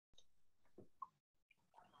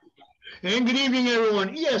And good evening,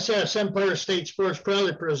 everyone. ESS Empire State Sports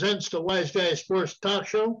proudly presents the Wise Guys Sports Talk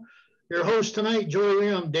Show. Your host tonight, Joey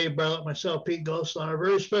Regan, Dave Bartlett, myself, Pete Ghost, on our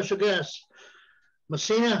very special guest,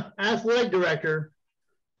 Massena Athletic Director,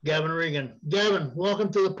 Gavin Regan. Gavin,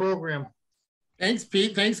 welcome to the program. Thanks,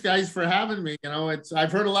 Pete. Thanks, guys, for having me.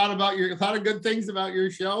 I've heard a lot of good things about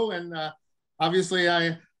your show, and obviously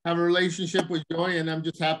I have a relationship with Joey, and I'm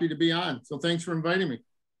just happy to be on. So thanks for inviting me.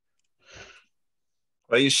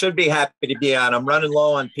 Well, you should be happy to be on. I'm running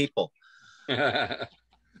low on people. so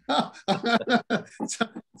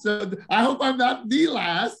I hope I'm not the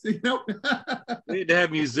last. We need to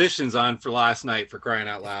have musicians on for last night, for crying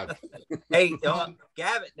out loud. Hey,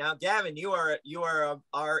 Gavin, you are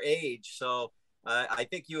our age, so I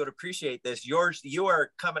think you would appreciate this. You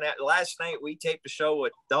are coming at last night. We taped a show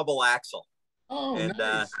with Double Axel. Oh, and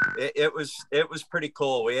nice. It was pretty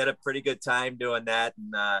cool. We had a pretty good time doing that,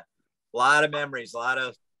 and a lot of memories, a lot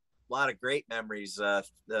of great memories.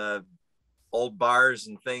 The old bars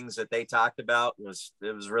and things that they talked about it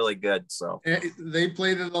was really good. So they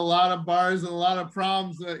played at a lot of bars and a lot of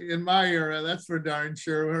proms in my era. That's for darn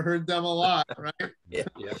sure. We heard them a lot, right? Yeah.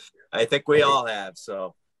 I think we all have.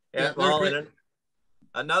 So yeah. Well, and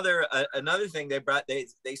another thing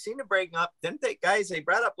they seem to bring up, didn't they, guys? They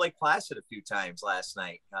brought up Lake Placid a few times last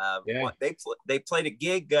night. They played a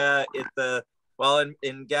gig at the. Well,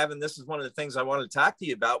 and Gavin, this is one of the things I wanted to talk to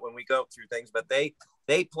you about when we go through things, but they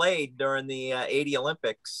played during the 80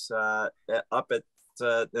 Olympics up at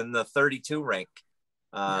in the 32 rink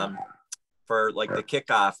for like the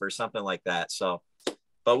kickoff or something like that. So,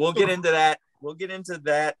 but we'll get into that. We'll get into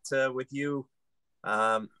that with you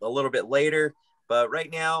a little bit later. But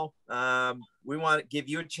right now, we want to give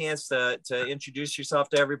you a chance to introduce yourself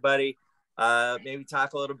to everybody. Maybe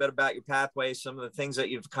talk a little bit about your pathway, some of the things that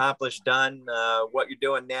you've accomplished, done, what you're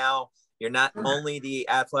doing now. You're not only the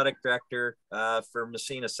athletic director for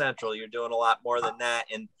Massena Central, you're doing a lot more than that.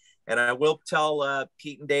 And I will tell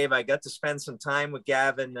Pete and Dave, I got to spend some time with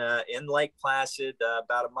Gavin in Lake Placid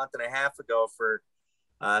about a month and a half ago for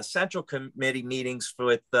Central Committee meetings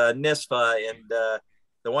with NISFA. And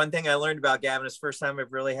the one thing I learned about Gavin is the first time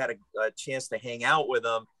I've really had a chance to hang out with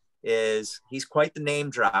him is he's quite the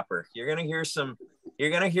name dropper. You're gonna hear some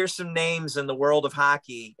names in the world of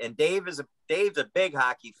hockey, and Dave's a big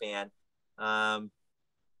hockey fan.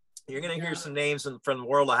 You're gonna hear some names from the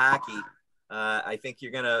world of hockey. I think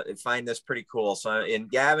you're gonna find this pretty cool. So, and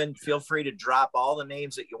Gavin, feel free to drop all the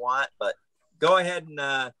names that you want, but go ahead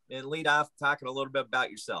and lead off talking a little bit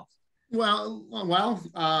about yourself. Well.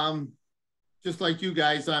 Just like you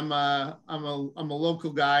guys, I'm a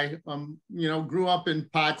local guy. Grew up in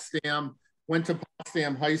Potsdam, went to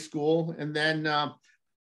Potsdam High School, and then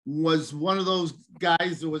was one of those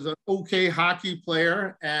guys that was an okay hockey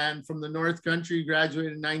player. And from the North Country,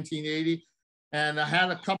 graduated in 1980, and I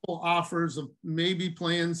had a couple offers of maybe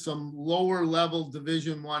playing some lower level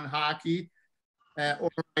Division I hockey,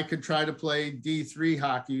 or I could try to play D3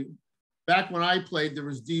 hockey. Back when I played, there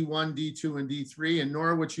was D1, D2, and D3, and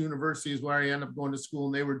Norwich University is where I ended up going to school,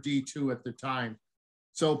 and they were D2 at the time.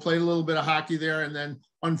 So played a little bit of hockey there, and then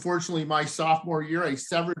unfortunately my sophomore year, I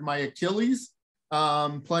severed my Achilles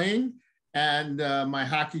playing, and my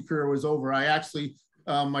hockey career was over. I actually,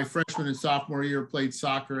 my freshman and sophomore year, played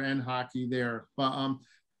soccer and hockey there. But,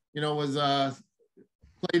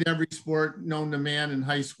 played every sport known to man in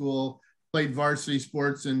high school. Played varsity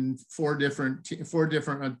sports in four different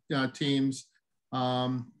teams,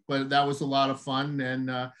 but that was a lot of fun. And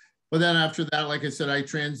but then after that, like I said, I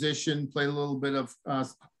transitioned, played a little bit of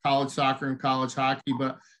college soccer and college hockey,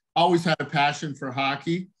 but always had a passion for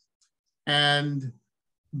hockey. And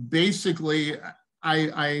basically,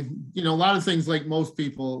 I a lot of things, like most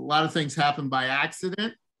people, a lot of things happen by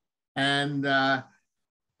accident, and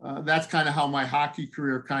that's kind of how my hockey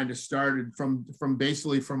career kind of started, from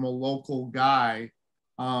a local guy.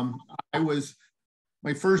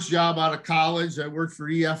 My first job out of college, I worked for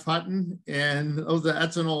E.F. Hutton, and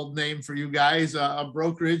that's an old name for you guys, a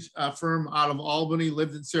brokerage firm out of Albany,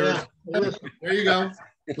 lived in Saratoga. Yeah. There you go.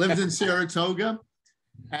 Lived in Saratoga.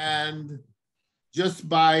 And just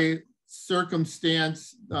by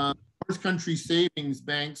circumstance, North Country Savings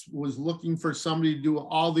Banks was looking for somebody to do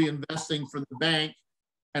all the investing for the bank.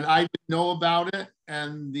 And I didn't know about it.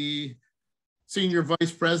 And the senior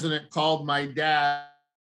vice president called my dad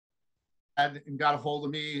and got a hold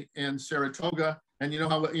of me in Saratoga. And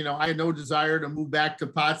I had no desire to move back to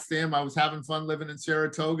Potsdam. I was having fun living in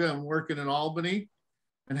Saratoga and working in Albany,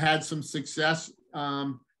 and had some success.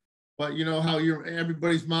 But you know how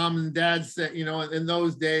everybody's mom and dad said, in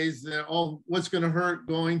those days, oh, what's going to hurt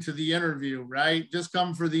going to the interview, right? Just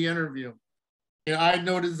come for the interview. I had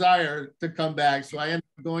no desire to come back. So I ended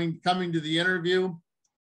up coming to the interview.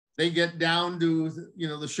 They get down to,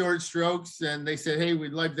 the short strokes, and they said, hey,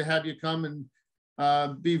 we'd like to have you come and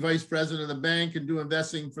be vice president of the bank and do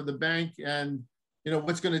investing for the bank. And,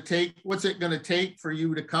 what's it going to take for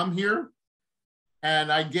you to come here?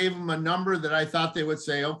 And I gave them a number that I thought they would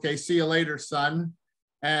say, okay, see you later, son.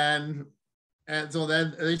 And so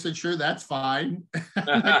then they said, sure, that's fine.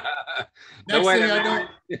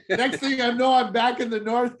 Next thing I know, I'm back in the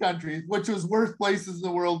North Country, which was worst places in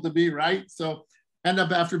the world to be, right? So end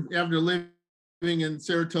up after living in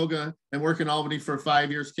Saratoga and working in Albany for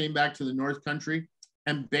 5 years, came back to the North Country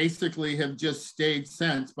and basically have just stayed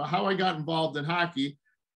since. But how I got involved in hockey,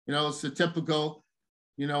 it's a typical,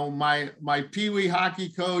 my peewee hockey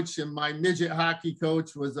coach and my midget hockey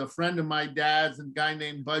coach was a friend of my dad's, a guy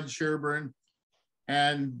named Bud Sherburne.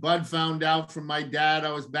 And Bud found out from my dad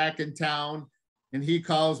I was back in town, and he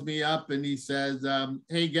calls me up and he says,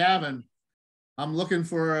 hey, Gavin, I'm looking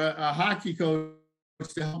for a hockey coach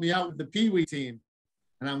to help me out with the peewee team.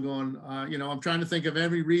 And I'm going, I'm trying to think of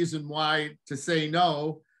every reason why to say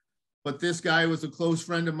no. But this guy was a close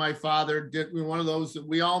friend of my father, one of those that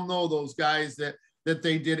we all know, those guys that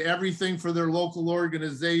they did everything for their local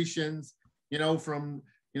organizations, from,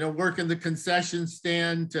 working the concession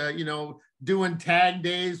stand to, doing tag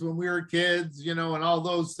days when we were kids, and all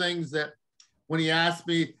those things that when he asked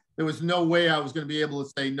me, there was no way I was going to be able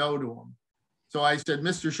to say no to him. So I said,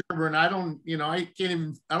 Mr. Sherburne, I don't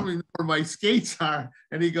even know where my skates are.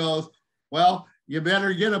 And he goes, well, you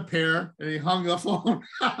better get a pair. And he hung the phone.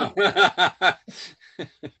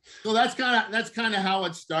 So that's kind of how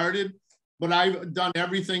it started. But I've done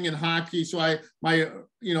everything in hockey. So I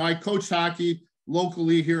coached hockey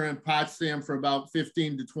locally here in Potsdam for about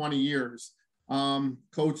 15 to 20 years.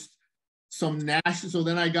 Coached some national. So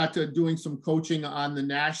then I got to doing some coaching on the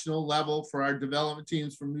national level for our development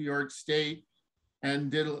teams from New York State,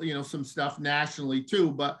 and did, some stuff nationally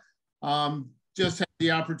too. But just had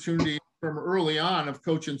the opportunity from early on of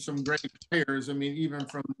coaching some great players. I mean, even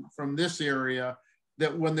from this area,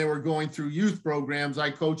 that when they were going through youth programs,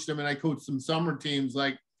 I coached them, and I coached some summer teams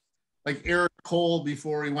like Eric Cole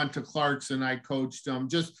before he went to Clarkson. I coached them,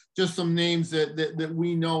 just some names that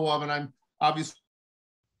we know of. And I'm obviously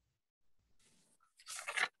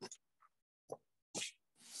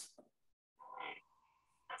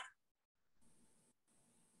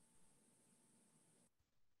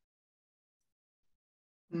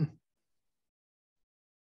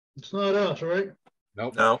It's not us, right?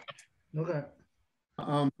 Nope. No. Okay.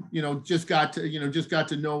 just got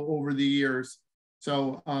to know over the years.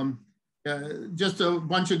 So just a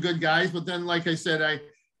bunch of good guys. But then, like I said,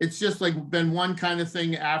 it's just like been one kind of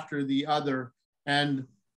thing after the other. And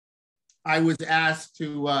I was asked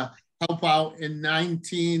to help out in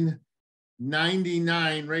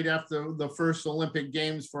 1999, right after the first Olympic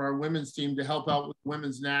Games, for our women's team, to help out with the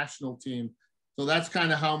women's national team. So that's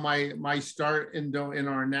kind of how my start in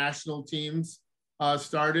our national teams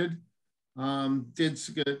started.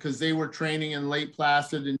 Because they were training in Lake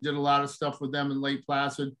Placid, and did a lot of stuff with them in Lake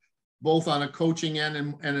Placid, both on a coaching end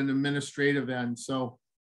and an administrative end. So,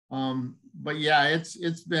 but yeah,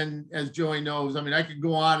 it's been, as Joey knows, I mean, I could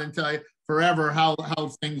go on and tell you forever how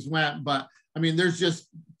things went, but I mean, there's just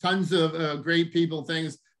tons of great people,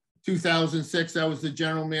 things. 2006, I was the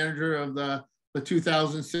general manager of the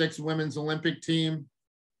 2006 women's Olympic team.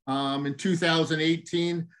 In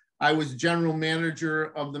 2018, I was general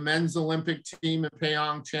manager of the men's Olympic team in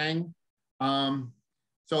Pyeongchang.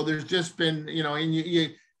 So there's just been, and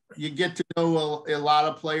you get to know a lot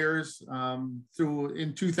of players in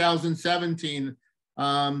 2017,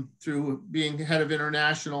 through being head of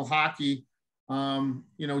international hockey.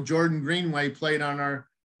 Jordan Greenway played on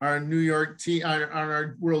our New York team, on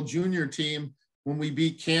our World Junior team, when we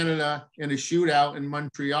beat Canada in a shootout in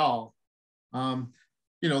Montreal.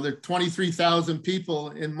 There are 23,000 people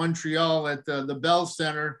in Montreal at the Bell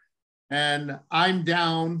Center, and I'm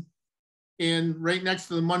down right next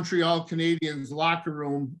to the Montreal Canadiens locker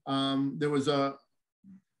room. There was a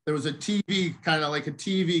TV, kind of like a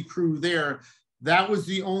TV crew there. That was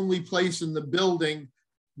the only place in the building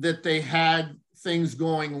that they had things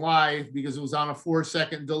going live, because it was on a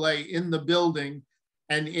 4-second delay in the building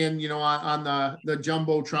and on the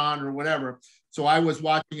Jumbotron or whatever. So I was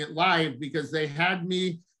watching it live, because they had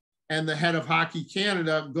me and the head of Hockey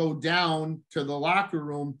Canada go down to the locker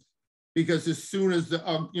room, because as soon as the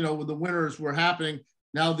winners were happening,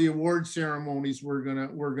 now the award ceremonies were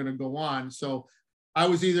gonna go on. So I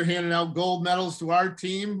was either handing out gold medals to our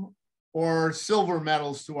team or silver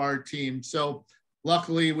medals to our team. So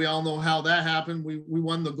luckily, we all know how that happened. We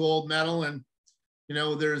won the gold medal, and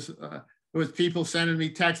there's was people sending me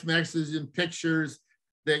text messages and pictures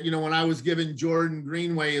that, you know, when I was giving Jordan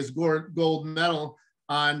Greenway his gold medal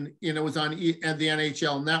on, you know, it was on the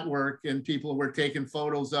NHL Network, and people were taking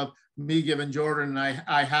photos of me giving Jordan, and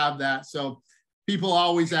I have that. So people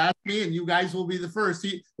always ask me, and you guys will be the first.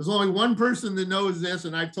 There's only one person that knows this,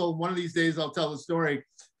 and I've told one of these days I'll tell the story.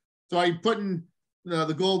 So I put in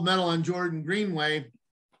the gold medal on Jordan Greenway,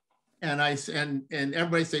 and and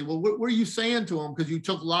everybody say, well, what were you saying to him? Because you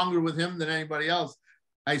took longer with him than anybody else.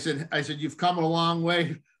 I said, you've come a long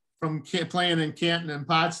way from playing in Canton and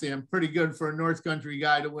Potsdam. Pretty good for a North Country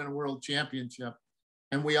guy to win a world championship.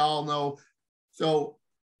 And we all know. So,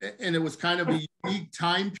 and it was kind of a unique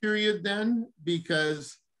time period then,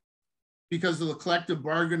 because of the collective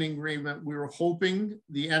bargaining agreement, we were hoping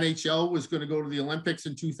the NHL was going to go to the Olympics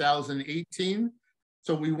in 2018.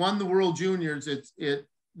 So we won the World Juniors.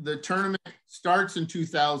 The tournament starts in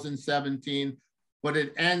 2017, but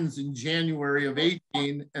it ends in January of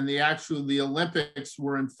 18, and the Olympics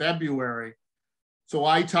were in February. So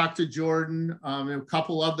I talked to Jordan and a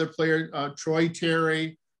couple other players, Troy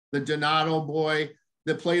Terry, the Donato boy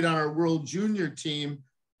that played on our World Junior team,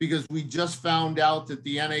 because we just found out that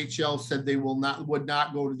the NHL said they would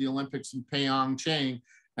not go to the Olympics in Pyeongchang.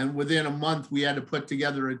 And within a month, we had to put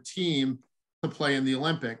together a team to play in the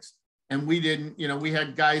Olympics. And we didn't, you know, we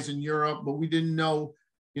had guys in Europe, but we didn't know,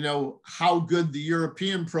 you know, how good the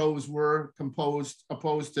European pros were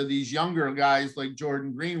opposed to these younger guys like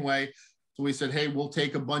Jordan Greenway. So we said, hey, we'll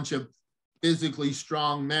take a bunch of physically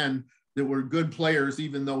strong men that were good players,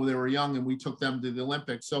 even though they were young, and we took them to the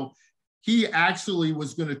Olympics. So he actually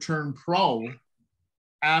was going to turn pro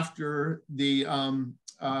after the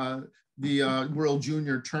World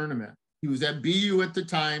Junior tournament. He was at BU at the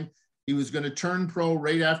time. He was going to turn pro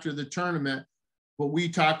right after the tournament, but we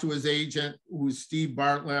talked to his agent, who was Steve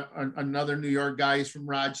Bartlett, another New York guy. He's from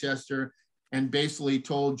Rochester, and basically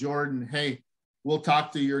told Jordan, hey, we'll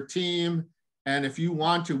talk to your team, and if you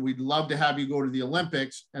want to, we'd love to have you go to the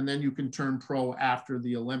Olympics, and then you can turn pro after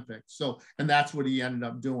the Olympics. So, and that's what he ended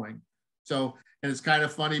up doing. So, and it's kind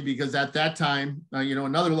of funny because at that time, you know,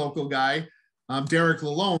 another local guy, Derek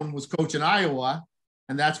Lalone, was coaching Iowa,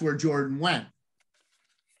 and that's where Jordan went.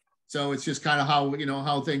 So it's just kind of how, you know,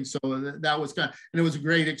 how things, so that was kind of, and it was a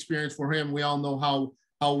great experience for him. We all know how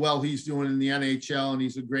well he's doing in the NHL, and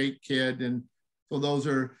he's a great kid. And so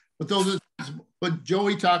but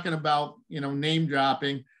Joey talking about, you know, name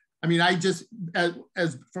dropping. I mean, I just,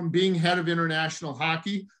 as from being head of international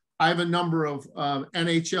hockey, I have a number of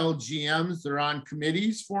NHL GMs that are on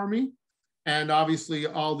committees for me. And obviously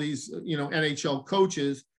all these, you know, NHL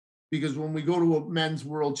coaches, because when we go to a men's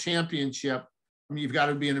world championship, I mean, you've got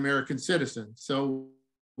to be an American citizen. So,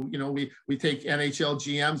 you know, we take NHL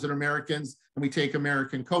GMs that are Americans, and we take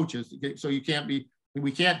American coaches. So we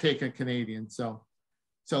can't take a Canadian. So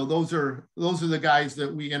those are the guys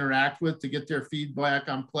that we interact with to get their feedback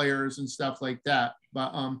on players and stuff like that.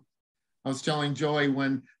 But I was telling Joey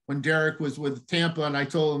when Derek was with Tampa, and I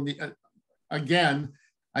told him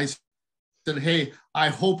I said, hey, I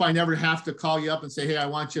hope I never have to call you up and say, hey, I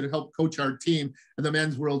want you to help coach our team in the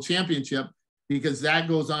men's world championship, because that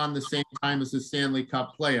goes on the same time as the Stanley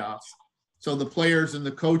Cup playoffs. So the players and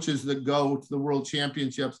the coaches that go to the world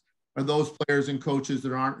championships are those players and coaches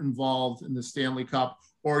that aren't involved in the Stanley Cup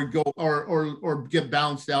or get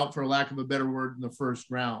bounced out, for lack of a better word, in the first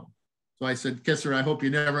round. So I said, Kisser, I hope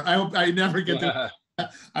I never get to,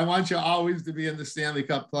 I want you always to be in the Stanley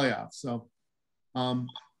Cup playoffs. So,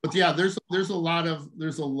 but yeah, there's a lot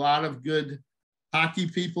of good hockey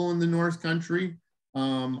people in the North Country.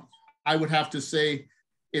 I would have to say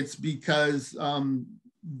it's because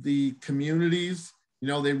the communities, you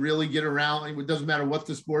know, they really get around. It doesn't matter what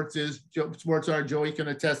the sports are. Joey can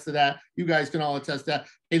attest to that. You guys can all attest to that.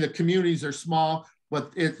 Hey, the communities are small,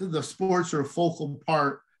 but the sports are a focal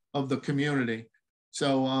part of the community.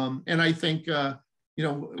 So, and I think, you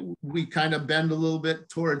know, we kind of bend a little bit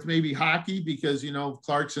towards maybe hockey because, you know,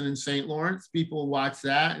 Clarkson and St. Lawrence, people watch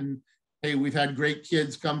that. And hey, we've had great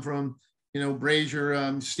kids come from, you know,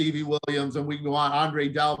 Brazier, Stevie Williams, and we can go on,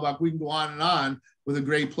 Andre Dalbach, we can go on and on with the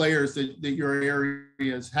great players that your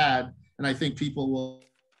area has had. And I think people will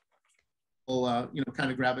you know,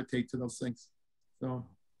 kind of gravitate to those things. So,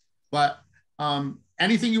 but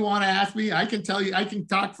anything you want to ask me, I can tell you, I can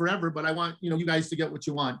talk forever, but I want, you know, you guys to get what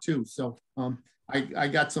you want too. So I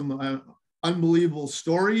got some unbelievable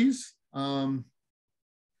stories. I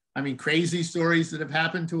mean, crazy stories that have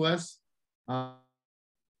happened to us.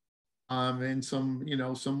 And some, you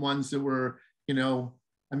know, some ones that were, you know,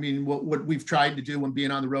 I mean, what we've tried to do when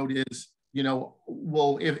being on the road is you know,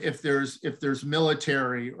 if there's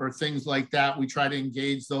military or things like that, we try to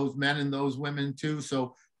engage those men and those women too.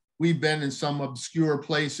 So we've been in some obscure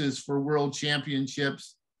places for world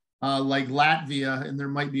championships, like Latvia, and there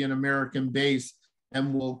might be an American base,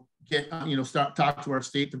 and we'll get, start talk to our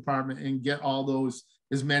State Department and get all those,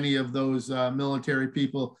 as many of those military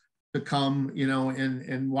people to come,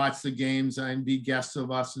 and watch the games and be guests of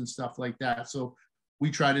us and stuff like that. So we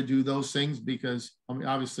try to do those things because,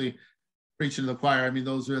 obviously, preaching to the choir,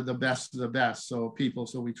 those are the best of the best. So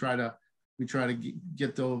we try to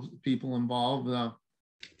get those people involved.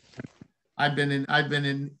 I've been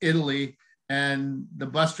in Italy, and the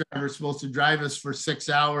bus driver is supposed to drive us for 6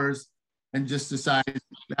 hours and just decided,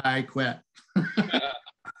 I quit.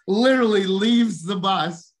 Literally leaves the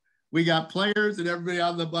bus. We got players and everybody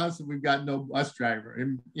on the bus, and we've got no bus driver.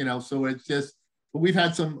 And so it's just, but we've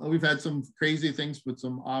had some crazy things, but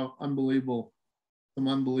some unbelievable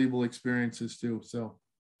experiences too. So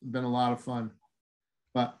it's been a lot of fun.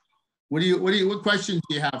 But what questions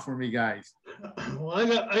do you have for me, guys? Well,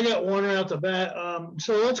 I got one right off the bat.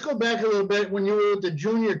 So let's go back a little bit when you were with the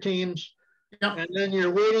junior teams. Yep. And then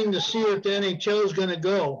you're waiting to see if the NHL is going to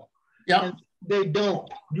go. Yeah. They don't.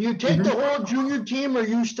 Do you take the whole junior team, or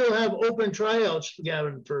you still have open tryouts,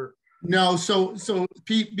 Gavin? No. So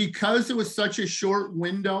Pete, because it was such a short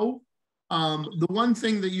window, the one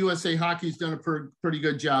thing that USA Hockey's done a pretty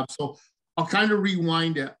good job. So I'll kind of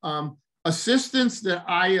rewind it. Assistants that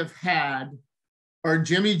I have had are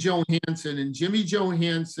Jimmy Johansson, and Jimmy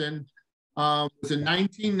Johansson was a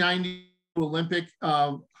 1990 Olympic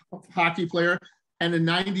hockey player and a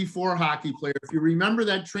 94 hockey player. If you remember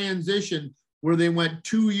that transition where they went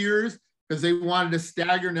 2 years because they wanted to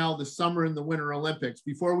stagger now the summer and the Winter Olympics.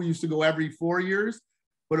 Before we used to go every 4 years,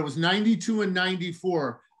 but it was 92 and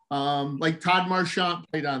 94. Like Todd Marchant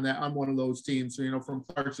played on one of those teams, from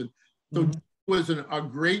Clarkson. So he was a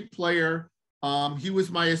great player. He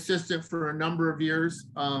was my assistant for a number of years.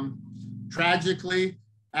 Tragically,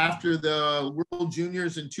 after the World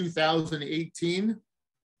Juniors in 2018,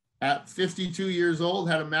 at 52 years old,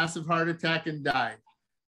 had a massive heart attack and died.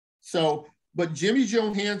 So, but Jimmy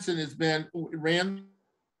Johansson ran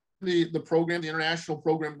the program, the international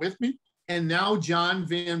program with me. And now John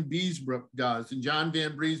Van Beesbroek does. And John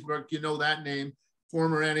Van Beesbroek, you know that name,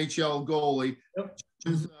 former NHL goalie. Yep.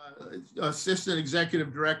 He's assistant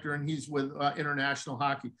executive director, and he's with international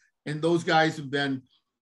hockey. And those guys have been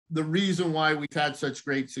the reason why we've had such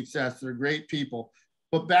great success. They're great people.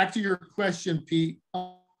 But back to your question, Pete,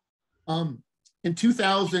 in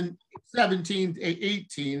 2017,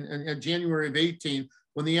 18, and January of 18,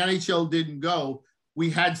 when the NHL didn't go, we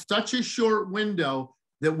had such a short window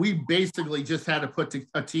that we basically just had to put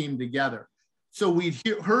a team together. So we'd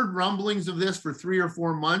heard rumblings of this for 3 or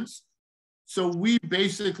 4 months. So we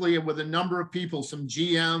basically, with a number of people, some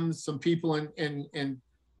GMs, some people in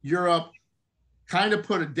Europe, kind of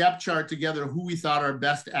put a depth chart together of who we thought our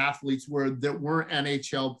best athletes were that weren't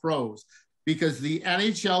NHL pros, because the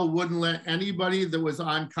NHL wouldn't let anybody that was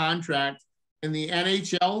on contract in the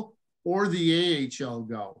NHL or the AHL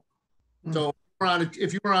go. So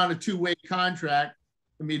if you were on a two-way contract,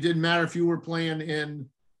 it didn't matter if you were playing in,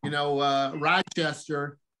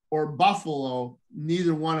 Rochester or Buffalo,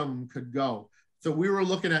 neither one of them could go. So we were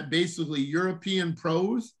looking at basically European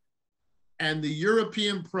pros, and the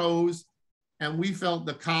European pros, and we felt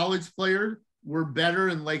the college players were better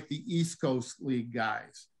than like the East Coast League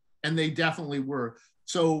guys. And they definitely were.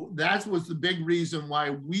 So that was the big reason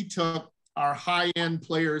why we took our high-end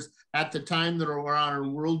players at the time that were on our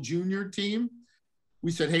World Junior team.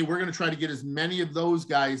 We said, hey, we're going to try to get as many of those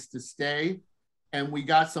guys to stay. And we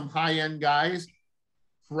got some high-end guys.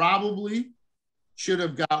 Probably should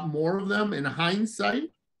have got more of them in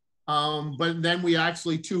hindsight. But then we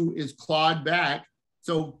actually, too, is clawed back.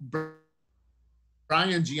 So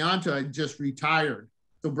Brian Giunta had just retired.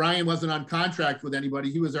 So Brian wasn't on contract with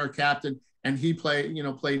anybody. He was our captain, and he played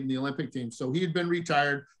in the Olympic team. So he had been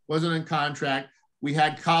retired, wasn't in contract. We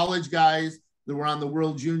had college guys that were on the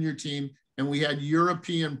World Junior team, and we had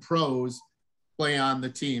European pros play on the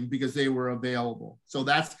team because they were available. So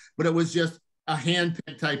but it was just a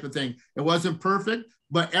handpicked type of thing. It wasn't perfect,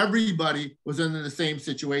 but everybody was in the same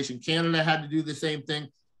situation. Canada had to do the same thing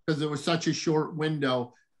because there was such a short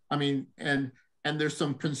window. And there's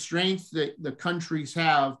some constraints that the countries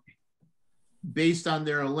have based on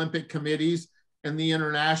their Olympic committees and the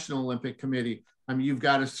International Olympic Committee. You've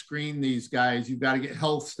got to screen these guys. You've got to get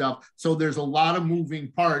health stuff. So there's a lot of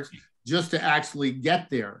moving parts just to actually get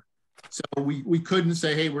there. So we couldn't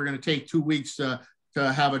say, hey, we're going to take 2 weeks to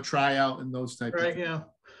have a tryout and those types of things. Yeah.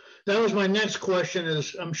 That was my next question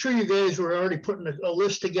is, I'm sure you guys were already putting a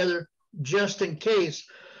list together just in case.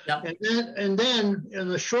 Yep. And then on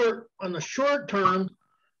the short term,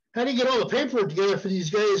 how do you get all the paperwork together for these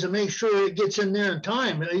guys and make sure it gets in there in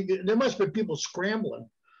time? There must be people scrambling.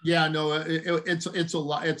 Yeah, no, it's a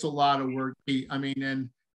lot. It's a lot of work, Pete. I mean, and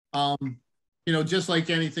you know, just like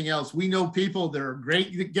anything else, we know people that are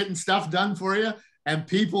great at getting stuff done for you, and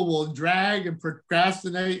people will drag and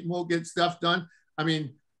procrastinate and won't get stuff done. I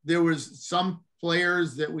mean, there was some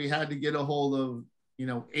players that we had to get a hold of, you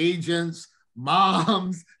know, agents,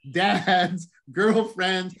 moms, dads,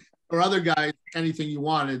 girlfriends, or other guys. Anything you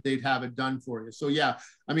wanted, they'd have it done for you. So yeah,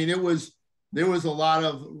 I mean, there was a lot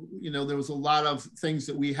of, you know, there was a lot of things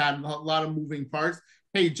that we had, a lot of moving parts.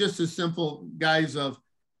 Hey, just as simple, guys, of,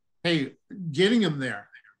 hey, getting them there.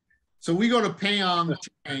 So we go to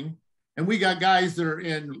Pyeongchang, and we got guys that are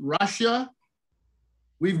in Russia.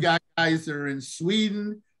 We've got guys that are in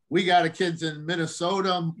Sweden. We got kids in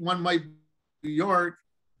Minnesota. One might be New York,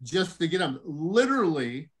 just to get them.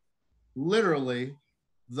 Literally,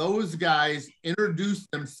 those guys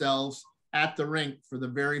introduced themselves at the rink for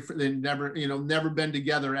they never been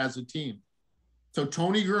together as a team. So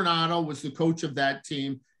Tony Granado was the coach of that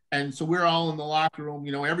team. And so we're all in the locker room,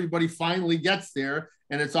 you know, everybody finally gets there,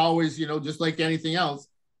 and it's always, you know, just like anything else.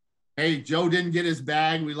 Hey, Joe didn't get his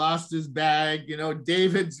bag. We lost his bag. You know,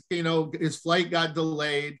 David's, you know, his flight got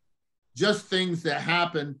delayed, just things that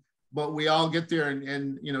happen, but we all get there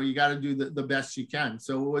and you know, you got to do the best you can.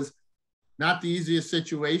 So it was not the easiest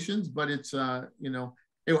situations, but it's, you know,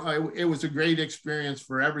 it was a great experience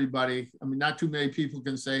for everybody. I mean, not too many people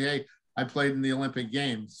can say, hey, I played in the Olympic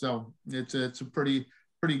Games. So it's a pretty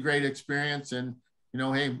great experience. And, you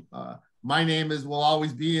know, hey, my name will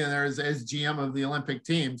always be in there as GM of the Olympic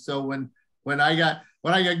team. So when I got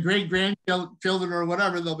great grandchildren or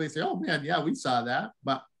whatever, they'll be saying, oh man, yeah, we saw that.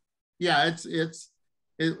 But yeah, it's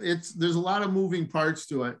there's a lot of moving parts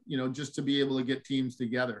to it, you know, just to be able to get teams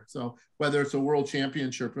together. So whether it's a world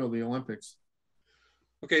championship or the Olympics.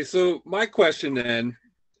 Okay, so my question then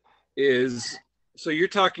is, so you're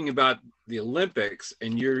talking about the Olympics,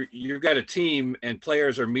 and you've got a team and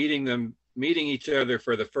players are meeting each other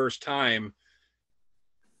for the first time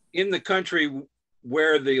in the country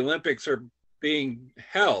where the Olympics are being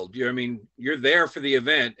held. I mean, you're there for the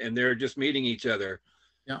event and they're just meeting each other.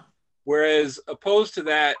 Yeah. Whereas opposed to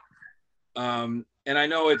that, and I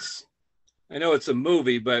know it's a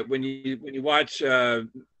movie, but when you watch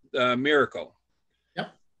Miracle,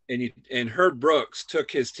 and Herb Brooks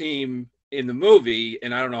took his team in the movie,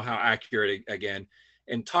 and I don't know how accurate again,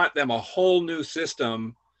 and taught them a whole new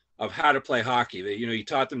system of how to play hockey. You know, he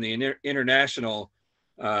taught them the international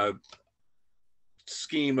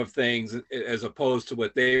scheme of things as opposed to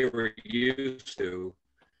what they were used to.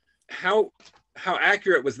 How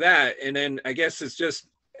accurate was that? And then I guess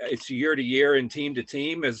it's year to year and team to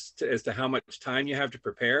team as to how much time you have to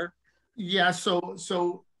prepare. Yeah.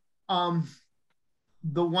 So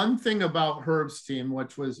the one thing about Herb's team,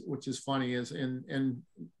 which is funny, is and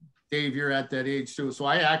Dave, you're at that age too. So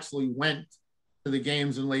I actually went to the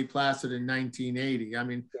games in Lake Placid in 1980. I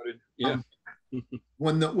mean, yeah.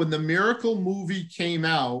 When the Miracle movie came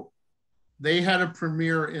out, they had a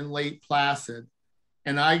premiere in Lake Placid,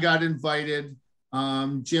 and I got invited.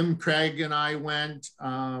 Jim Craig and I went.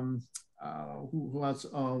 Who else?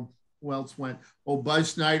 Who else went? Oh, Buzz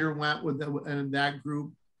Snyder went with that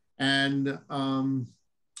group. And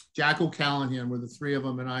Jack O'Callahan were the three of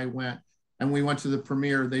them, and I went, and we went to the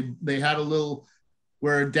premiere. They had a little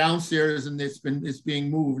where downstairs, and it's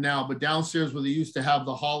being moved now, but downstairs where they used to have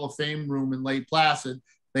the Hall of Fame room in Lake Placid,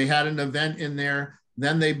 they had an event in there.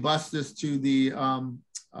 Then they bussed us to the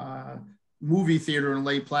movie theater in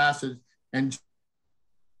Lake Placid, and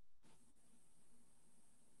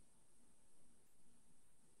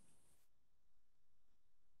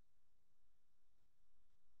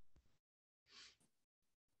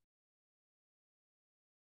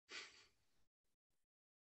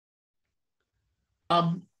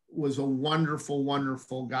was a wonderful,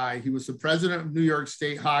 wonderful guy. He was the president of New York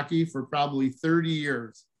State Hockey for probably 30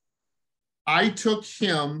 years. I took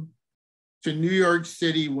him to New York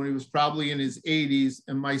City when he was probably in his 80s,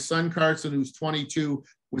 and my son Carson, who's 22,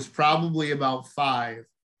 was probably about 5.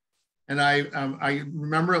 And I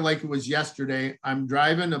remember it like it was yesterday. I'm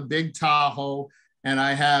driving a big Tahoe, and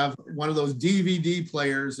I have one of those DVD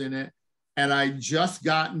players in it, and I just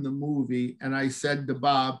gotten the movie, and I said to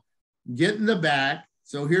Bob, get in the back.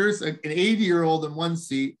 So here's an 80-year-old in one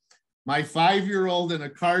seat, my 5-year-old in a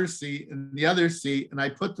car seat in the other seat, and I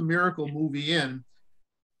put the Miracle movie in,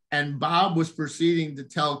 and Bob was proceeding to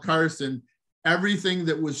tell Carson everything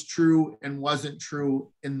that was true and wasn't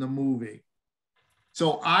true in the movie.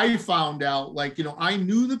 So I found out, like, you know, I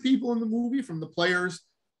knew the people in the movie, from the players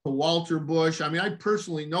to Walter Bush. I mean, I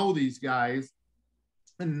personally know these guys,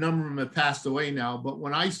 and a number of them have passed away now. But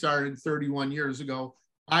when I started 31 years ago,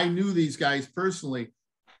 I knew these guys personally.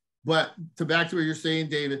 But to back to what you're saying,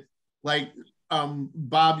 David, like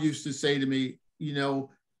Bob used to say to me, you know,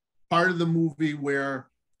 part of the movie where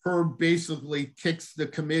Herb basically kicks the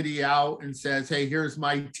committee out and says, hey, here's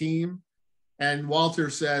my team. And Walter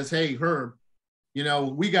says, hey, Herb, you know,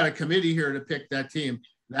 we got a committee here to pick that team.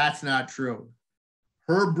 That's not true.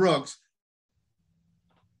 Herb Brooks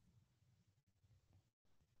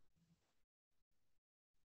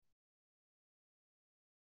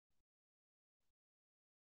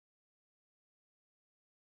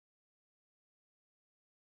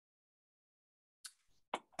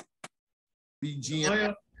the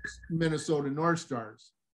GM Minnesota North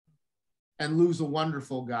Stars and lose a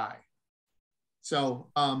wonderful guy. So,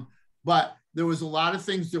 but there was a lot of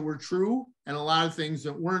things that were true and a lot of things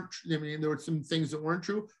that weren't. I mean, there were some things that weren't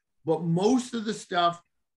true, but most of the stuff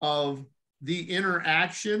of the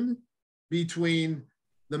interaction between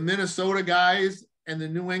the Minnesota guys and the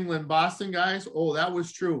New England Boston guys, oh, that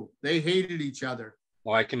was true. They hated each other.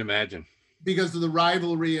 Oh, I can imagine. Because of the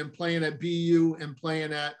rivalry and playing at BU and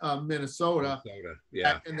playing at Minnesota.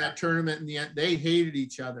 Yeah. In that tournament, in the end, they hated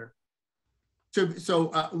each other. So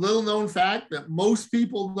a little known fact that most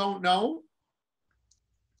people don't know.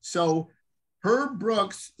 So Herb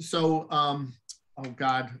Brooks, so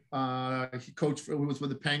he coached, he was with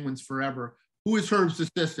the Penguins forever. Who is Herb's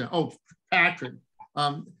assistant? Oh, Patrick.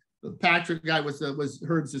 The Patrick guy was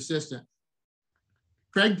Herb's assistant.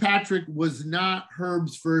 Craig Patrick was not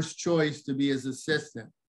Herb's first choice to be his assistant.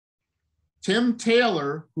 Tim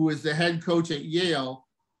Taylor, who is the head coach at Yale,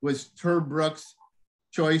 was Herb Brooks'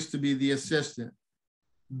 choice to be the assistant.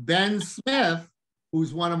 Ben Smith,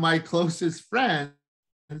 who's one of my closest friends,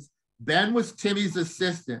 Ben was Timmy's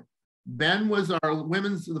assistant. Ben was our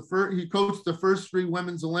he coached the first 3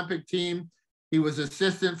 women's Olympic team. He was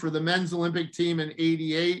assistant for the men's Olympic team in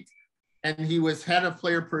 '88. And he was head of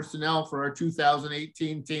player personnel for our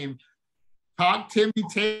 2018 team. Talked Timmy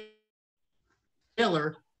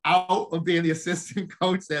Taylor out of being the assistant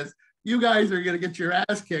coach, says, you guys are going to get your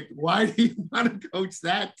ass kicked. Why do you want to coach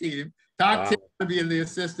that team? Talk Timmy to being the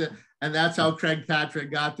assistant. And that's how Craig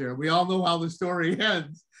Patrick got there. We all know how the story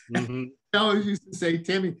ends. Mm-hmm. I always used to say,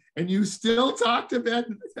 Timmy, and you still talk to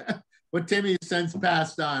Ben? But Timmy has since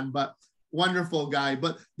passed on, but wonderful guy.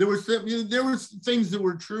 But there were things that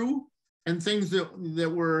were true, and things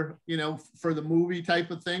that were, you know, for the movie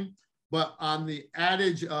type of thing. But on the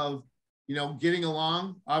adage of, you know, getting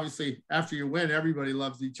along, obviously after you win, everybody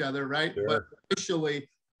loves each other, right? Sure. But initially,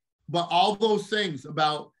 but all those things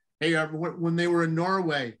about, hey, when they were in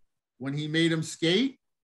Norway, when he made him skate,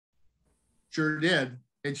 sure did.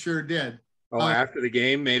 It sure did. Oh, after the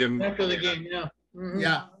game, made him. After the game, yeah. Mm-hmm.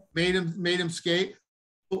 Yeah, made him skate.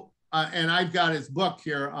 And I've got his book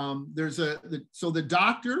here. There's so the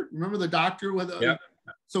doctor, remember the doctor with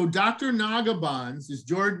So Dr. Nagabans is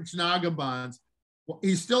George Nagabans. Well,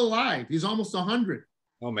 he's still alive. He's almost 100.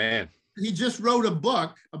 Oh man. He just wrote a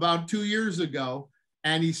book about 2 years ago,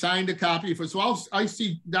 and he signed a copy for. So I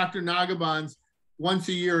see Dr. Nagabans once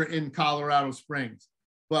a year in Colorado Springs,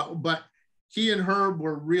 but he and Herb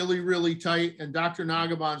were really, really tight. And Dr.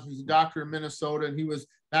 Nagabans was a doctor in Minnesota, and he was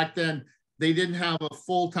back then. They didn't have a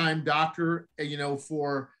full-time doctor, you know,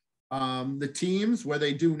 for the teams where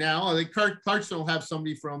they do now. I think Clarkson will have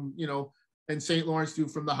somebody from, you know, and St. Lawrence do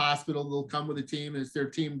from the hospital. They'll come with a team as their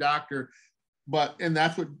team doctor. And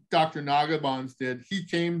that's what Dr. Nagabans did. He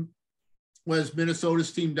was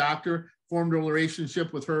Minnesota's team doctor, formed a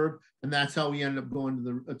relationship with Herb, and that's how he ended up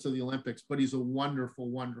going to the Olympics. But he's a wonderful,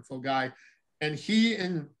 wonderful guy. And he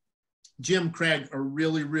and Jim Craig are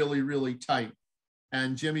really, really, really tight.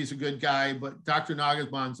 And Jimmy's a good guy, but Dr.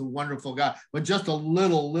 Nagabans a wonderful guy, but just a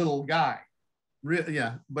little guy.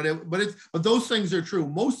 Yeah, but those things are true.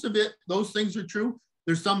 Most of it, those things are true.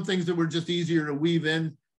 There's some things that were just easier to weave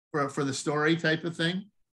in for the story type of thing.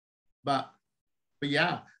 But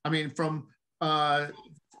yeah, I mean, from the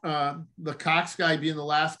Cox guy being the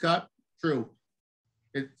last cut, true.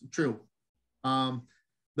 It's true. The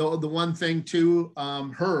one thing too,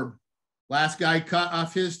 Herb, last guy cut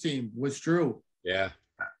off his team was true. Yeah.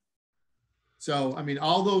 So, I mean,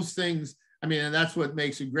 all those things, I mean, and that's what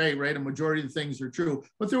makes it great, right? A majority of the things are true,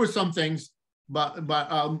 but there were some things, but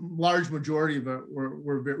a large majority of it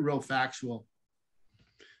were real factual.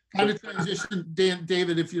 Kind of transition,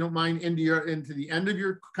 David, if you don't mind, into the end of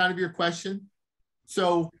your question.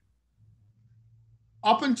 So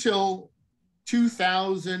up until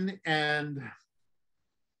 2000 and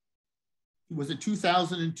was it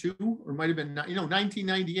 2002 or might have been,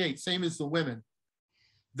 1998, same as the women.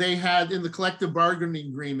 They had in the collective bargaining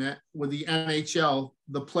agreement with the NHL,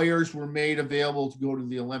 the players were made available to go to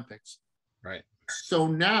the Olympics. Right. So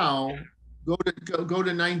now go to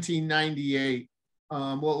 1998.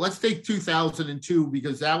 Well, let's take 2002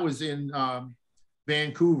 because that was in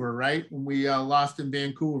Vancouver, right? When we lost in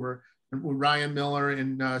Vancouver, with Ryan Miller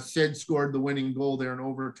and Sid scored the winning goal there in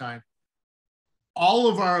overtime. All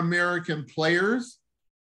of our American players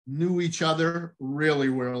knew each other really,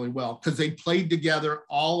 really well because they played together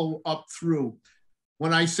all up through.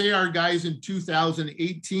 When I say our guys in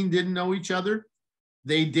 2018 didn't know each other,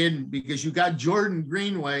 they didn't, because you got Jordan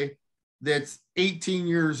Greenway that's 18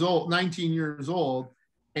 years old, 19 years old,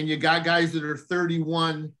 and you got guys that are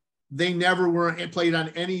 31. They never were played on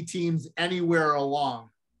any teams anywhere along.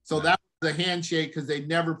 So that was a handshake because they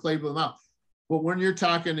never played with them out. But when you're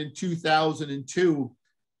talking in 2002,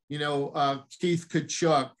 Keith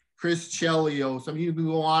Kachuk, Chris Chelios, I mean, you can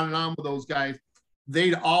go on and on with those guys.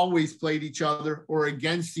 They'd always played each other or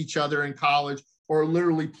against each other in college or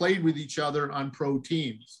literally played with each other on pro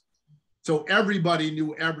teams. So everybody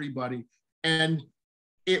knew everybody. And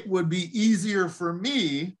it would be easier for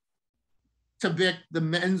me to pick the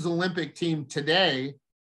men's Olympic team today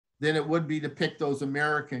than it would be to pick those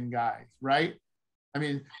American guys, right? I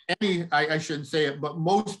mean, I shouldn't say it, but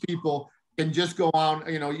most people can just go on,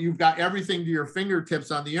 you've got everything to your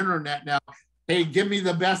fingertips on the internet now. Hey, give me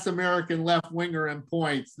the best American left winger in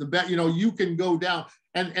points. The best, you can go down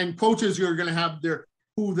and coaches are going to have their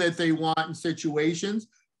who that they want in situations,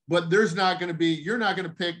 but there's not going to be,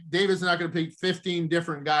 David's not going to pick 15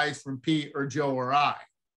 different guys from Pete or Joe or I.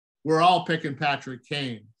 We're all picking Patrick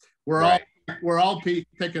Kane. We're all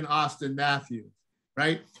picking Austin Matthews,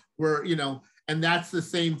 right? And that's the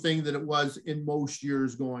same thing that it was in most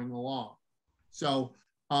years going along. So,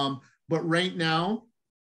 but right now,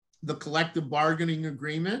 the collective bargaining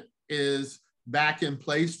agreement is back in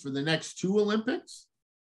place for the next 2 Olympics.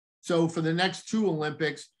 So for the next 2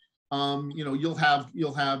 Olympics, you'll have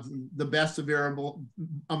the best available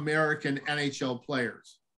American NHL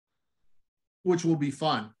players, which will be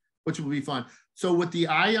fun. So with the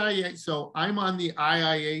IIA, so I'm on the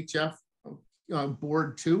IIHF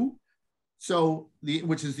board too. So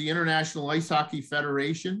which is the International Ice Hockey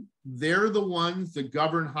Federation. They're the ones that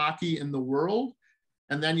govern hockey in the world.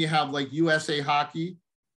 And then you have like USA Hockey,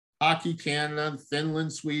 Hockey Canada,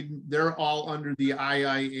 Finland, Sweden, they're all under the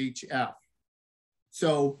IIHF.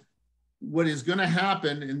 So what is going to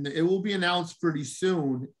happen, and it will be announced pretty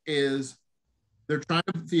soon, is the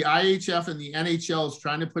IHF and the NHL is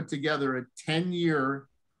trying to put together a 10-year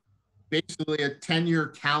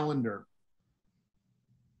calendar.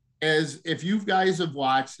 As if you guys have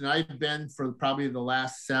watched, and I've been for probably the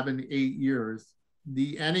last 7-8 years,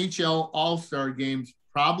 the NHL All-Star Games,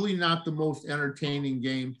 probably not the most entertaining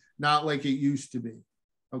game, not like it used to be,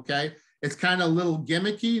 okay? It's kind of a little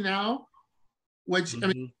gimmicky now, which, I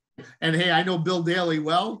mean, and hey, I know Bill Daly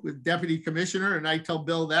well, with deputy commissioner, and I tell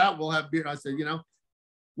Bill that, we'll have beer. I said,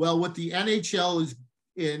 well, what the NHL is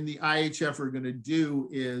in the IHF are going to do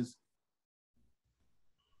is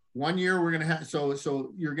 1 year we're going to have,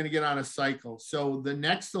 so you're going to get on a cycle. So the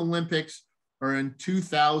next Olympics are in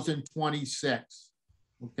 2026,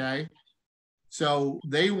 okay? So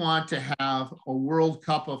they want to have a World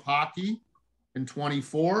Cup of Hockey in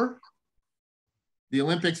 24, the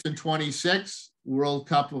Olympics in 26, World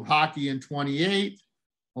Cup of Hockey in 28,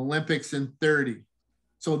 Olympics in 30.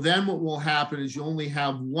 So then what will happen is you only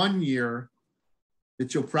have 1 year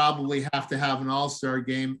that you'll probably have to have an all-star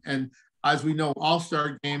game. And as we know,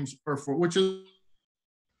 all-star games are for, which is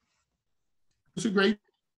a great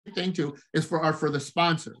thing too, is for the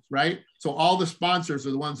sponsors, right? So all the sponsors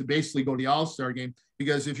are the ones that basically go to the all-star game,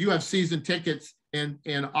 because if you have season tickets in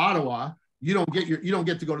Ottawa, you don't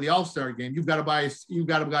get to go to the all-star game. You've got to buy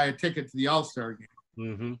a ticket to the all-star game.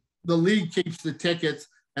 Mm-hmm. The league keeps the tickets,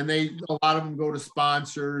 and a lot of them go to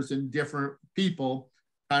sponsors and different people,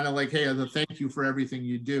 kind of like, hey, as a thank you for everything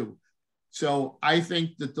you do. So I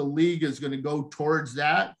think that the league is going to go towards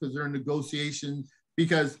that because they're in negotiations.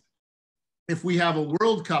 Because if we have a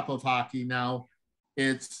World Cup of Hockey now,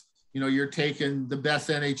 it's, you're taking the best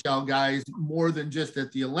NHL guys more than just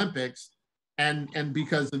at the Olympics. And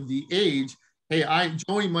because of the age, hey,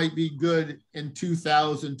 Joey might be good in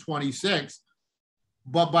 2026,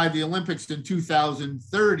 but by the Olympics in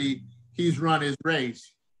 2030, he's run his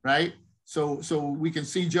race, right? So we can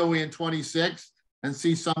see Joey in 26 and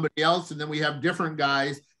see somebody else, and then we have different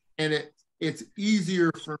guys, and it's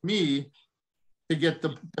easier for me to get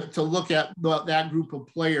to look at that group of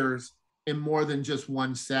players in more than just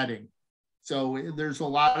one setting. So there's a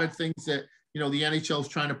lot of things that the NHL is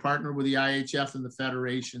trying to partner with the IHF and the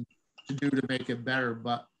Federation to make it better.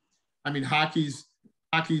 But I mean, hockey's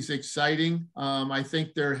exciting. I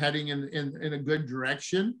think they're heading in a good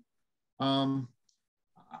direction.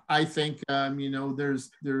 I think,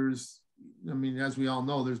 there's, as we all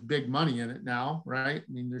know, there's big money in it now, right?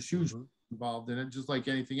 I mean, there's huge involved in it, just like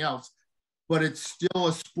anything else. But it's still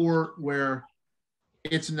a sport where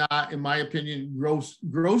it's not, in my opinion,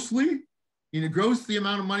 grossly the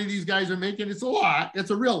amount of money these guys are making. It's a lot. It's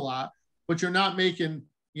a real lot. But you're not making,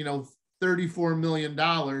 $34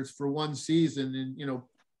 million for one season and,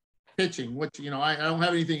 pitching, which, I don't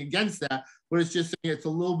have anything against that, but it's just saying it's a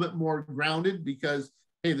little bit more grounded because,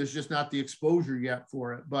 hey, there's just not the exposure yet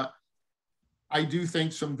for it. But I do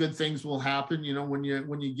think some good things will happen, when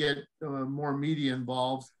you get more media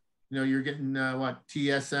involved. You're getting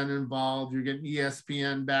TSN involved, you're getting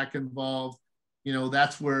ESPN back involved.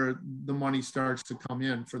 That's where the money starts to come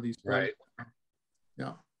in for these players. Right.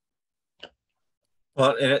 Yeah.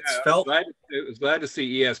 Well, and it's felt. I was glad to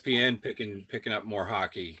see ESPN picking up more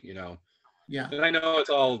hockey. Yeah. And I know it's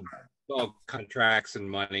all contracts and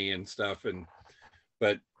money and stuff,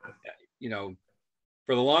 but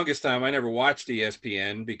for the longest time I never watched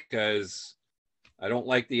ESPN because I don't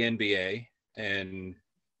like the NBA, and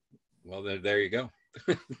well, there you go.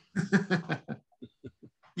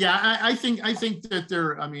 Yeah, I think that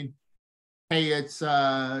they're. I mean, hey, it's you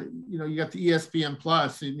got the ESPN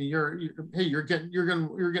Plus. I mean, you're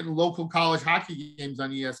getting local college hockey games on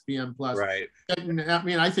ESPN Plus. Right. And, I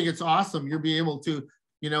mean, I think it's awesome. You'll be able to,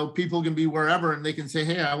 people can be wherever and they can say,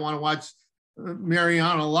 hey, I want to watch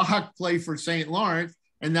Mariana Locke play for St. Lawrence.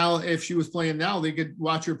 And now, if she was playing now, they could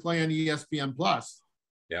watch her play on ESPN Plus.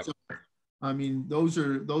 Yeah. So, I mean, those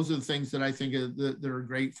are the things that I think that are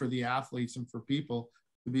great for the athletes and for people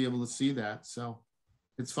to be able to see that. So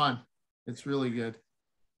it's fun. It's really good.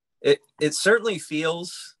 It certainly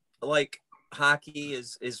feels like hockey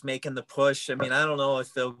is making the push. I mean, I don't know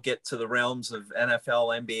if they'll get to the realms of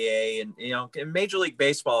NFL, NBA, and Major League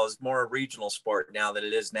Baseball is more a regional sport now than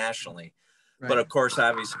it is nationally. Right. But of course,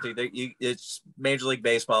 obviously, it's Major League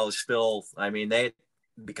Baseball is still. I mean,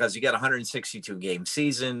 because you got 162 game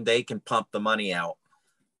season, they can pump the money out.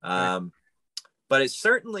 Right. But it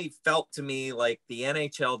certainly felt to me like the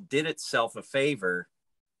NHL did itself a favor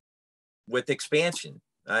with expansion.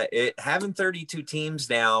 Having 32 teams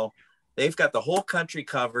now, they've got the whole country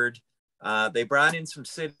covered. They brought in some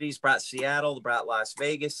cities, brought Seattle, brought Las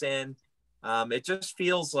Vegas in. It just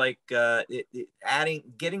feels like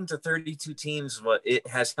getting to 32 teams, it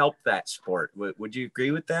has helped that sport. Would you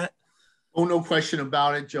agree with that? Oh, no question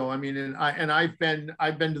about it, Joe. I mean, and I've been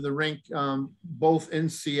to the rink both in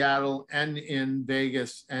Seattle and in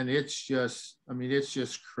Vegas, and it's just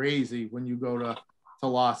crazy when you go to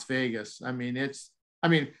Las Vegas. I mean,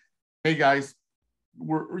 hey guys,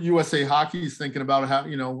 we're USA Hockey's thinking about how,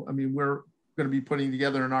 we're going to be putting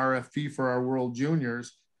together an RFP for our World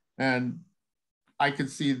Juniors, and I could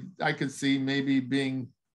see maybe being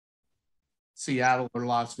Seattle or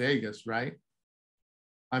Las Vegas, right?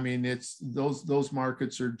 I mean, it's those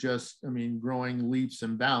markets are just, growing leaps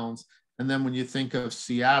and bounds. And then when you think of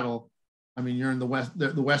Seattle, I mean, you're in the West,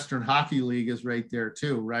 the Western Hockey League is right there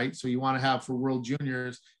too, right? So you want to have for World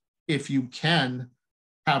Juniors, if you can,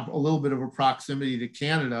 have a little bit of a proximity to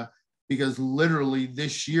Canada, because literally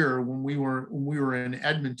this year when we were in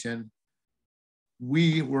Edmonton,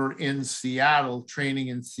 we were in Seattle, training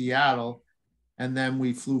in Seattle, and then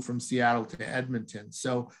we flew from Seattle to Edmonton.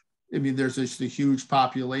 So I mean, there's just a huge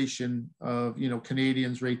population of,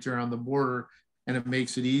 Canadians right there on the border, and it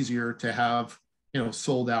makes it easier to have,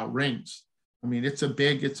 sold out rinks. I mean, it's a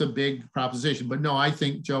big proposition. But no, I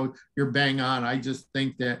think, Joe, you're bang on. I just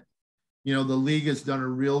think that, the league has done a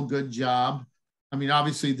real good job. I mean,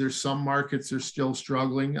 obviously there's some markets that are still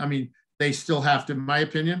struggling. I mean, they still have to, in my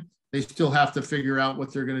opinion, they still have to figure out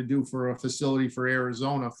what they're going to do for a facility for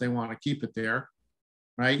Arizona if they want to keep it there.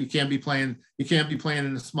 Right? You can't be playing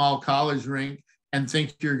in a small college rink and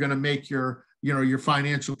think you're going to make your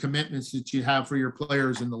financial commitments that you have for your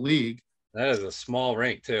players in the league. That is a small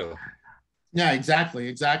rink too. Yeah,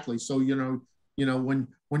 exactly. So,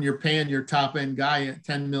 when you're paying your top end guy at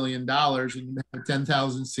 $10 million and you have a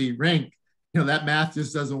 10,000 seat rink, that math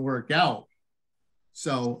just doesn't work out.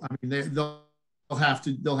 So, I mean, they'll have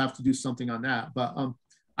to do something on that. But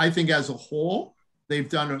I think as a whole, they've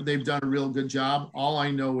done a real good job. All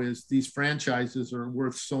I know is these franchises are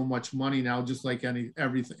worth so much money now, just like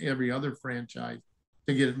every other franchise,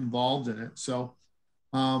 to get involved in it. So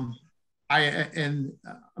I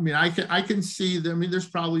I can see that. I mean, there's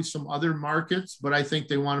probably some other markets, but I think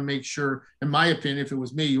they want to make sure, in my opinion, if it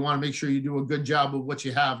was me, you want to make sure you do a good job of what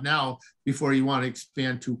you have now before you want to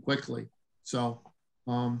expand too quickly. So,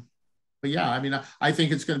 but yeah, I mean, I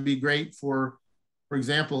think it's going to be great for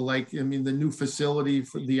example, like, I mean, the new facility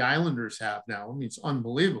for the Islanders have now. I mean, it's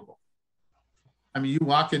unbelievable. I mean, you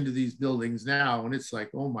walk into these buildings now and it's like,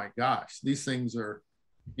 oh my gosh, these things are,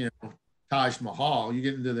 you know, Taj Mahal. You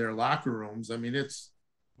get into their locker rooms. I mean, it's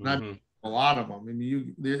not a lot of them. I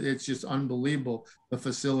mean, it's just unbelievable the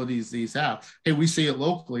facilities these have. Hey, we see it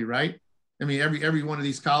locally, right? I mean, every one of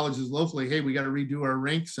these colleges locally, hey, we got to redo our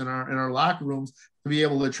rinks and our locker rooms to be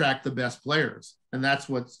able to attract the best players, and that's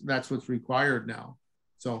what's required now.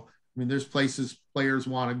 So, I mean, there's places players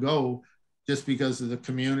want to go just because of the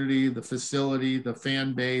community, the facility, the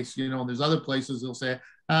fan base. You know, there's other places they'll say,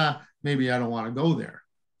 maybe I don't want to go there.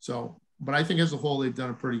 So, but I think as a whole, they've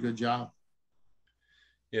done a pretty good job.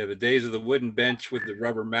 Yeah, the days of the wooden bench with the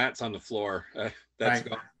rubber mats on the floor, that's right.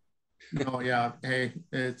 Gone. No, yeah. Hey,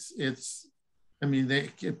 it's. I mean,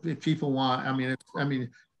 people want. I mean,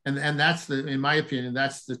 and that's in my opinion,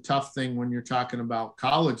 that's the tough thing when you're talking about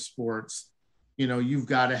college sports. You know, you've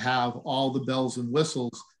got to have all the bells and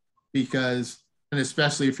whistles because, and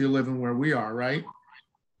especially if you're living where we are, right?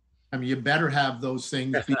 I mean, you better have those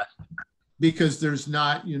things because there's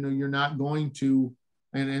not, you know, you're not going to,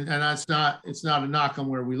 and it's not a knock on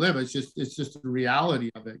where we live. It's just the reality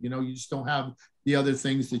of it. You know, you just don't have the other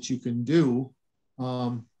things that you can do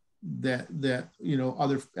that you know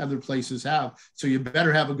other places have. So you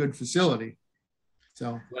better have a good facility.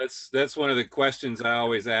 So that's one of the questions I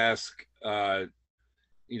always ask.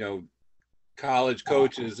 You know, college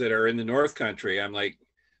coaches that are in the North Country. I'm like,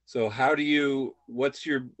 so what's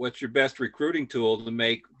your best recruiting tool to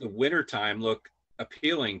make the winter time look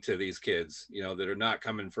appealing to these kids, you know, that are not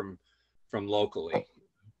coming from locally?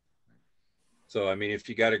 So, I mean, if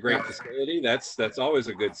you got a great facility, that's always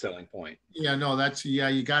a good selling point. Yeah, no,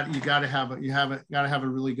 you got to have a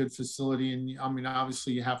really good facility. And I mean,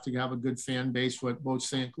 obviously you have to have a good fan base, what both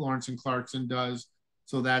St. Lawrence and Clarkson does.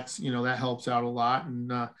 So that's, you know, that helps out a lot.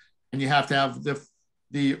 And you have to have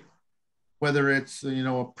the whether it's, you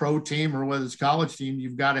know, a pro team or whether it's a college team,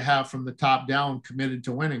 you've got to have from the top down committed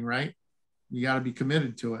to winning, right? You got to be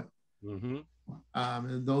committed to it.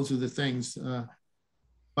 And those are the things.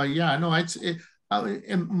 But yeah, no,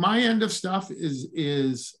 and my end of stuff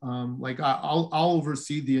is like I'll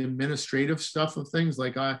oversee the administrative stuff of things.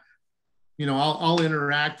 Like I'll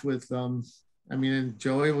interact with I mean, and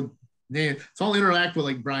Joey will. So I'll interact with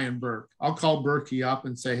like Brian Burke. I'll call Berkey up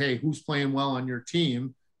and say, hey, who's playing well on your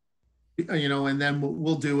team? You know, and then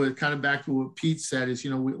we'll do it kind of back to what Pete said is,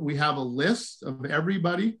 you know, we have a list of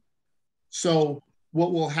everybody. So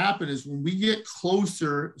what will happen is when we get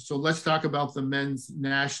closer, so let's talk about the men's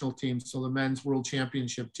national team. So the men's world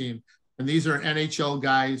championship team. And these are NHL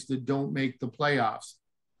guys that don't make the playoffs.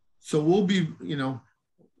 So we'll be, you know,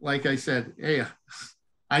 like I said, hey,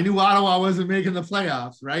 I knew Ottawa wasn't making the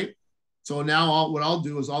playoffs, right? So now what I'll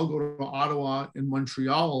do is I'll go to Ottawa and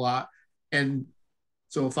Montreal a lot. And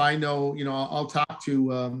so if I know, you know, I'll talk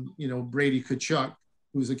to, you know, Brady Tkachuk,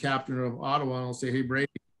 who's the captain of Ottawa, and I'll say, hey, Brady,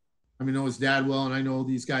 I mean, I know his dad well, and I know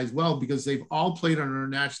these guys well because they've all played on our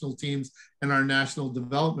national teams and our national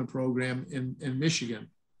development program in Michigan.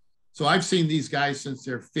 So I've seen these guys since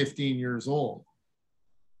they're 15 years old.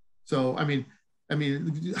 So, I mean,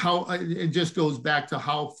 how it just goes back to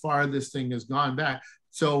how far this thing has gone back.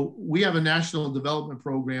 So we have a national development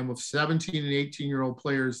program of 17 and 18-year-old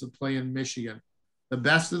players that play in Michigan. The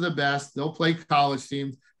best of the best. They'll play college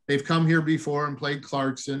teams. They've come here before and played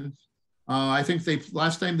Clarkson. I think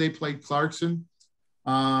last time they played Clarkson,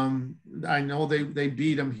 I know they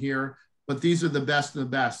beat them here, but these are the best of the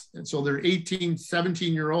best. And so they're 18,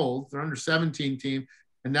 17-year-olds. They're under 17 team,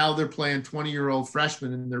 and now they're playing 20-year-old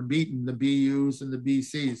freshmen, and they're beating the BUs and the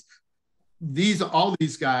BCs. All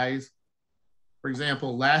these guys, for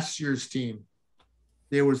example, last year's team,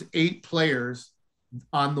 there was 8 players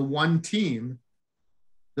on the one team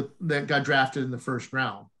that got drafted in the first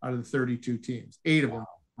round out of the 32 teams, 8 of them on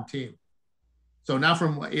the team. So now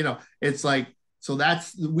from, you know, it's like, so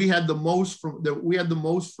we had the most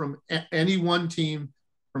from any one team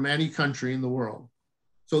from any country in the world.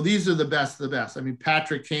 So these are the best of the best. I mean,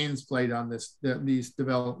 Patrick Kane's played on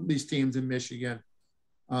these teams in Michigan.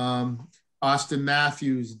 Austin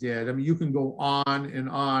Matthews did. I mean, you can go on and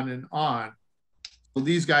on and on. So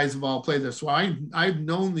these guys have all played there. So I've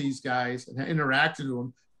known these guys and interacted with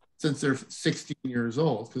them since they're 16 years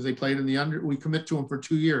old because they played in we commit to them for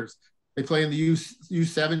 2 years. They play in the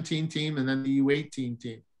U17 team and then the U18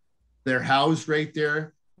 team. They're housed right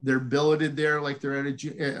there. They're billeted there like they're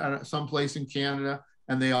at someplace in Canada,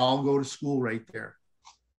 and they all go to school right there.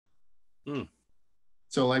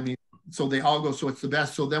 So, I mean, so they all go, so it's the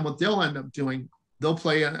best. So then what they'll end up doing, they'll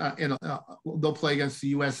play they'll play against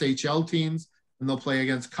the USHL teams, and they'll play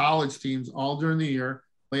against college teams all during the year,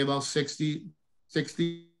 play about 60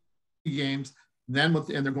 games. Then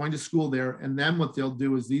and they're going to school there. And then what they'll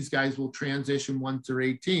do is these guys will transition once they're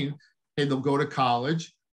 18. Hey, they'll go to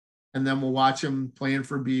college, and then we'll watch them playing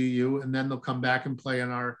for BU, and then they'll come back and play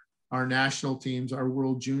on our national teams, our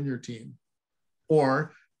World Junior team.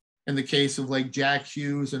 Or in the case of like Jack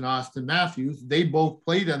Hughes and Austin Matthews, they both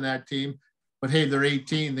played on that team, but hey, they're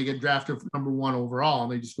 18, they get drafted for #1 overall,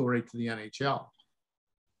 and they just go right to the NHL.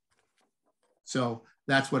 So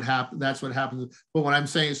that's what happens. That's what happens. But what I'm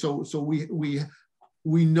saying, so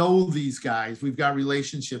we know these guys. We've got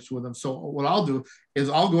relationships with them. So what I'll do is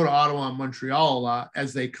I'll go to Ottawa and Montreal a lot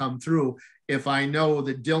as they come through. If I know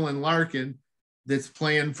that Dylan Larkin that's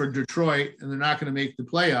playing for Detroit and they're not going to make the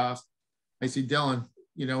playoffs, I say, Dylan,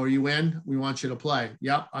 you know, are you in? We want you to play.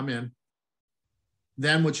 Yep, I'm in.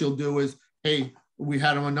 Then what you'll do is, hey, we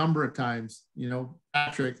had him a number of times, you know,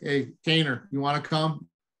 Patrick, hey, Kaner, you want to come?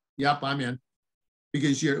 Yep, I'm in.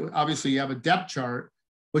 Because you're obviously you have a depth chart,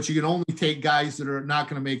 but you can only take guys that are not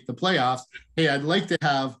going to make the playoffs. Hey, I'd like to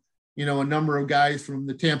have, you know, a number of guys from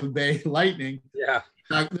the Tampa Bay Lightning. Yeah.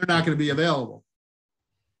 They're not going to be available.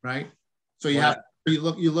 Right. So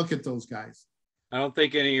you look at those guys. I don't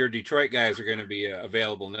think any of your Detroit guys are going to be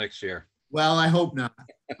available next year. Well, I hope not.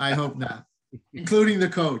 I hope not, including the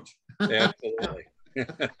coach. Absolutely.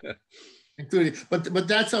 Including, but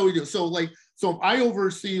that's how we do. So I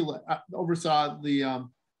oversaw the,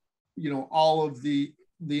 you know, all of the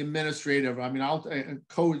administrative. I mean, I'll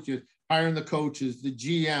coach, hiring the coaches, the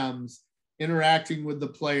GMs, interacting with the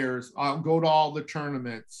players. I'll go to all the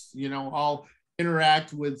tournaments. You know, I'll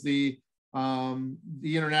interact with the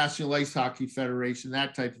International Ice Hockey Federation,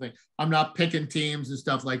 that type of thing. I'm not picking teams and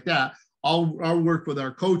stuff like that. I'll work with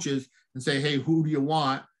our coaches and say, hey, who do you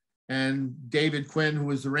want? And David Quinn, who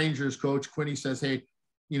was the Rangers coach, Quinny says, hey,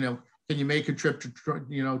 you know, can you make a trip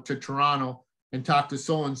to Toronto and talk to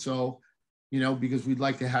so-and-so, you know, because we'd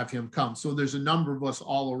like to have him come. So there's a number of us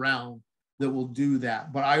all around that will do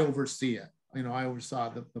that, but I oversee it. You know, I oversaw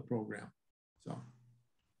the program. So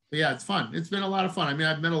yeah, it's fun. It's been a lot of fun. I mean,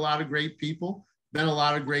 I've met a lot of great people, been a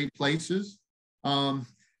lot of great places.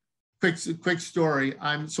 Quick story.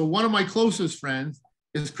 So one of my closest friends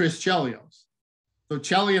is Chris Chelios. So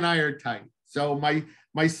Chelly and I are tight. So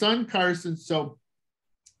my son Carson. So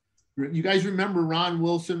you guys remember Ron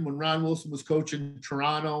Wilson when Ron Wilson was coaching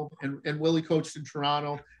Toronto, and Willie coached in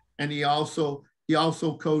Toronto, and he also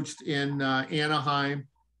coached in Anaheim,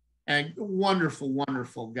 and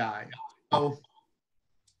wonderful guy. So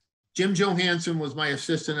Jim Johansson was my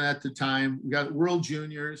assistant at the time. We got World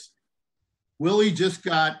Juniors. Willie just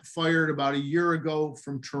got fired about a year ago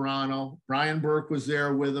from Toronto. Brian Burke was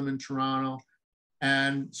there with him in Toronto.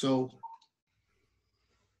 And so,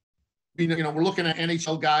 you know, we're looking at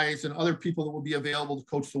NHL guys and other people that will be available to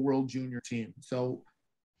coach the World Junior team. So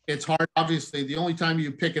it's hard, obviously. The only time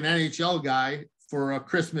you pick an NHL guy for a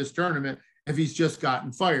Christmas tournament if he's just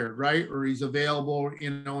gotten fired, right? Or he's available,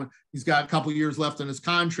 you know, he's got a couple years left on his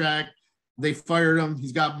contract. They fired him.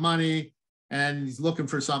 He's got money and he's looking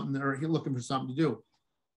for something, or he's looking for something to do.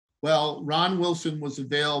 Well, Ron Wilson was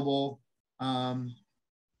available.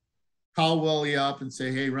 Call Willie up and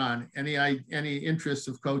say, hey, Ron, any interest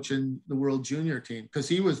of coaching the World Junior team? Because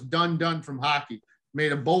he was done from hockey.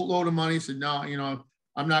 Made a boatload of money, said, no, you know,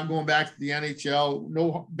 I'm not going back to the NHL.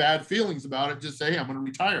 No bad feelings about it. Just say, hey, I'm going to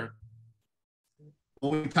retire.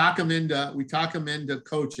 Well, we talk him into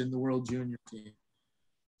coaching the World Junior team.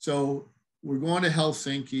 So we're going to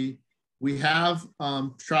Helsinki. We have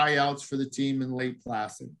tryouts for the team in Lake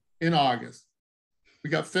Placid in August. We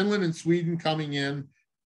got Finland and Sweden coming in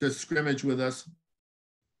to scrimmage with us.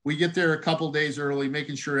 We get there a couple days early,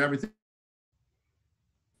 making sure everything.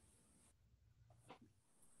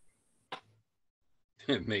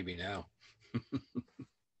 Maybe now.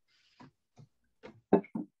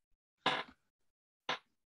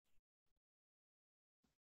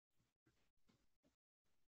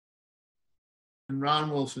 And Ron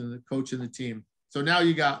Wilson, the coach of the team. So now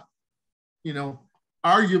you got, you know,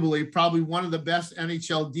 arguably probably one of the best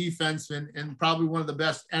NHL defensemen and probably one of the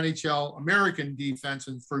best NHL American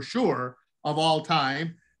defensemen for sure of all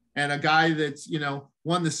time. And a guy that's, you know,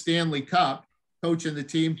 won the Stanley Cup, coaching the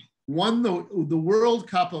team, won the World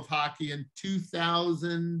Cup of Hockey in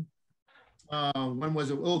 2000. When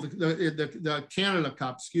was it? Oh, the Canada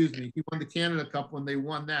Cup, excuse me. He won the Canada Cup when they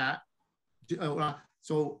won that.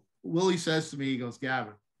 So Willie says to me, he goes,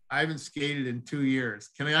 Gavin, I haven't skated in 2 years.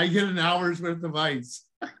 Can I get an hour's worth of ice?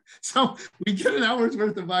 So we get an hour's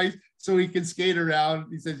worth of ice so he can skate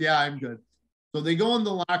around. He says, yeah, I'm good. So they go in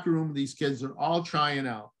the locker room. These kids are all trying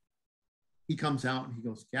out. He comes out and he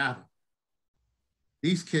goes, Gavin,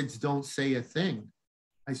 these kids don't say a thing.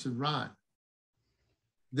 I said, Ron,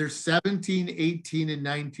 they're 17, 18, and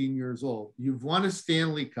 19 years old. You've won a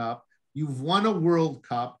Stanley Cup. You've won a World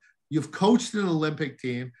Cup. You've coached an Olympic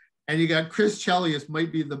team. And you got Chris Chelios,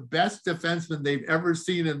 might be the best defenseman they've ever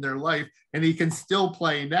seen in their life. And he can still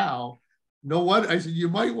play now. Know what? I said, you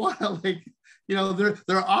might want to, like, you know, they're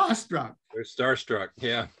awestruck. They're starstruck.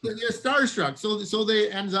 Yeah. They're starstruck. So they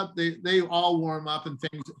ends up, they all warm up and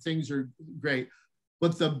things are great.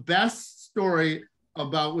 But the best story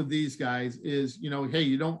about with these guys is, you know, hey,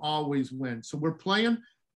 you don't always win. So we're playing,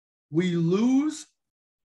 we lose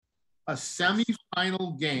a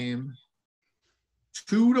semifinal game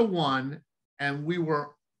 2-1, and we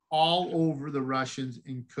were all over the Russians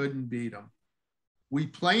and couldn't beat them. We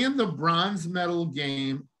play in the bronze medal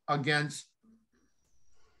game against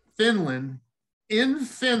Finland in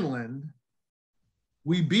Finland.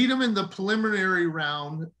 We beat them in the preliminary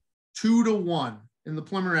round 2-1 in the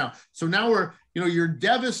preliminary round. So now we're, you know, you're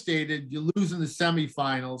devastated. You lose in the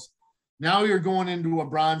semifinals. Now you're going into a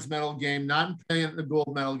bronze medal game, not playing the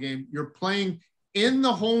gold medal game. You're playing in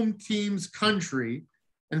the home team's country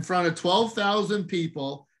in front of 12,000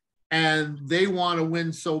 people, and they want to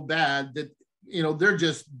win so bad that, you know, they're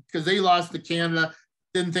just, because they lost to Canada,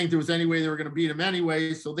 didn't think there was any way they were going to beat them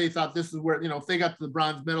anyway. So they thought this is where, you know, if they got to the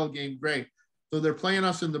bronze medal game, great. So they're playing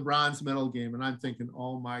us in the bronze medal game. And I'm thinking,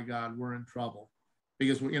 oh my God, we're in trouble.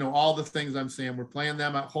 Because, you know, all the things I'm saying, we're playing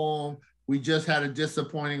them at home. We just had a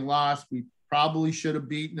disappointing loss. We probably should have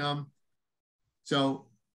beaten them. So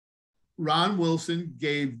Ron Wilson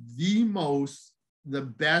gave the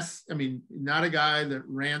best, I mean, not a guy that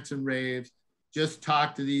rants and raves, just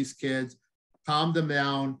talked to these kids, calmed them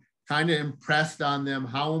down, kind of impressed on them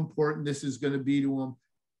how important this is going to be to them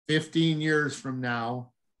 15 years from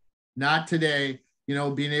now, not today, you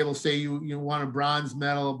know, being able to say you won a bronze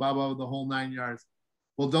medal, blah, blah, the whole 9 yards.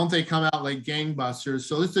 Well, don't they come out like gangbusters?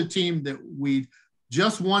 So this is a team that we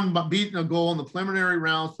just won, beating a goal in the preliminary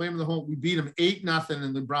rounds, playing the home. We beat them 8-0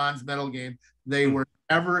 in the bronze medal game. They were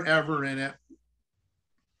ever in it.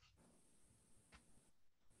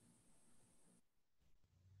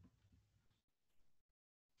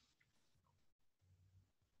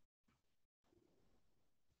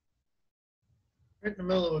 Right in the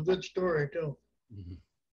middle of a good story, too. Mm-hmm.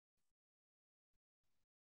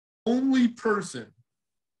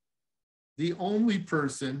 The only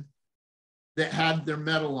person that had their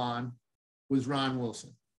medal on was Ron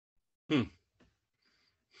Wilson. And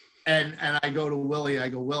I go to Willie,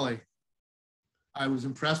 Willie, I was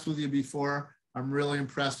impressed with you before. I'm really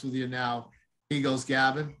impressed with you now. He goes,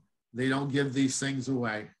 Gavin, they don't give these things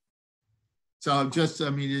away. So just,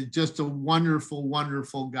 I mean, just a wonderful,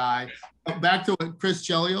 wonderful guy. Back to what Chris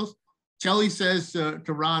Chelios. Chelly says to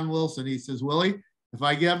Ron Wilson, he says, Willie, if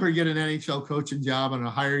I ever get an NHL coaching job, I'm going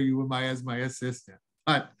to hire you as my assistant.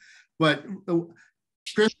 But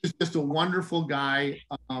Chris is just a wonderful guy,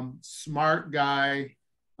 smart guy,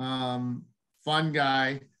 fun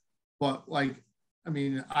guy. But like, I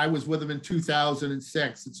mean, I was with him in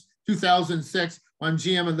 2006. It's 2006. I'm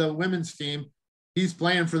GM of the women's team. He's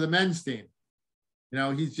playing for the men's team. You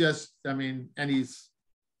know, he's just, I mean, and he's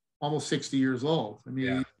almost 60 years old. I mean,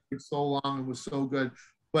 yeah. He was so long and was so good.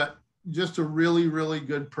 But just a really, really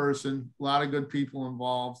good person, a lot of good people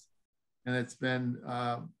involved. And it's been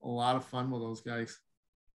a lot of fun with those guys.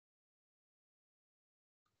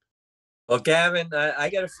 Well, Gavin, I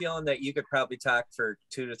got a feeling that you could probably talk for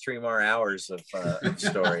 2 to 3 more hours of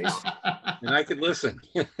stories. And I could listen.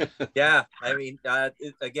 Yeah, I mean,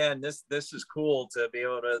 again, this is cool to be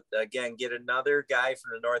able to, again, get another guy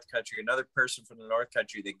from the North Country, another person from the North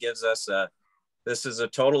Country that gives us this is a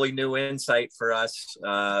totally new insight for us.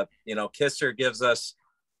 You know, Kisser gives us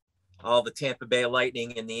all the Tampa Bay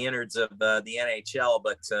Lightning and the innards of the NHL,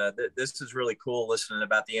 but this is really cool listening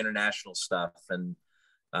about the international stuff. And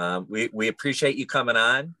we appreciate you coming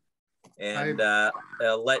on, and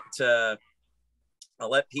I'll let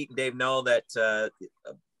Pete and Dave know that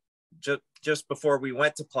just before we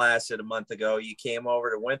went to Placid a month ago, you came over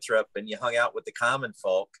to Winthrop and you hung out with the common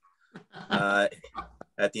folk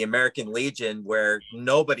at the American Legion, where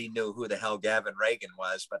nobody knew who the hell Gavin Regan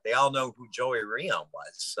was, but they all know who Joey Regan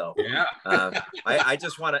was. So yeah, I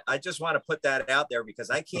just want to put that out there because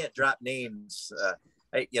I can't drop names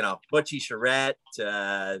Butchie Charette,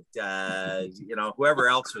 whoever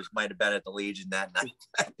else might have been at the Legion that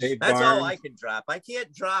night. That's all I can drop. I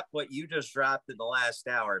can't drop what you just dropped in the last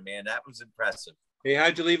hour, man. That was impressive. Hey,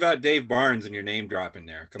 how'd you leave out Dave Barnes in your name dropping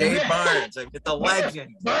there? Come Dave Barnes, the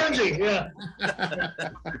legend. Barnesy, yeah.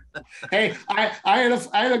 Hey, I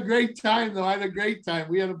had a great time though. I had a great time.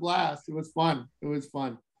 We had a blast. It was fun.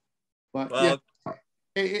 But yeah,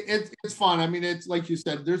 it's fun. I mean, it's like you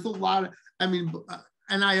said. There's a lot of. I mean,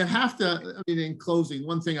 and I have to. I mean, in closing,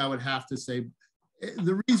 one thing I would have to say.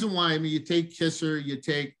 The reason why, I mean, you take Kisser, you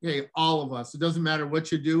take all of us. It doesn't matter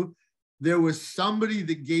what you do. There was somebody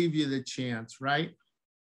that gave you the chance, right?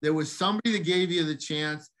 There was somebody that gave you the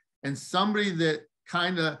chance, and somebody that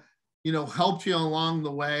kind of, helped you along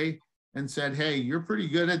the way and said, hey, you're pretty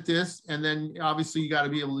good at this. And then obviously you got to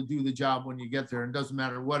be able to do the job when you get there. It doesn't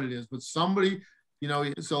matter what it is, but somebody,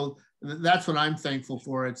 so that's what I'm thankful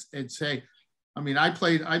for. It's hey, I mean, I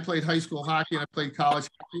played high school hockey and I played college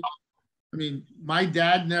hockey. I mean, my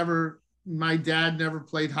dad never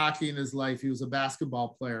played hockey in his life. He was a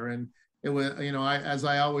basketball player. And it was, as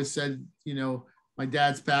I always said, my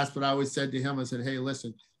dad's passed, but I always said to him, I said, hey,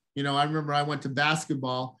 listen, I remember I went to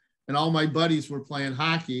basketball and all my buddies were playing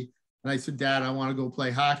hockey. And I said, Dad, I want to go play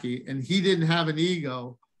hockey. And he didn't have an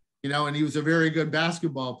ego, and he was a very good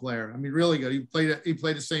basketball player. I mean, really good. He played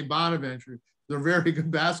at St. Bonaventure. They're a very good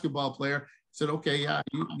basketball player. I said, okay, yeah,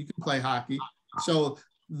 you can play hockey. So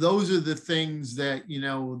those are the things that,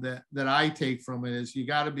 that I take from it is you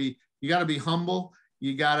gotta be humble.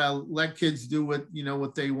 You gotta let kids do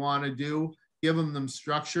what they want to do, give them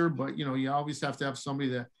structure, but you always have to have somebody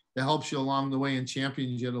that helps you along the way and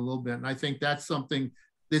champions you a little bit. And I think that's something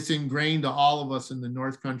that's ingrained to all of us in the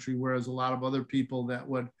North Country, whereas a lot of other people that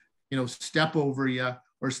would, step over you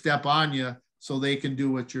or step on you so they can do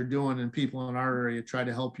what you're doing. And people in our area try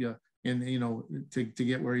to help you and, to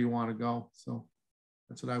get where you want to go. So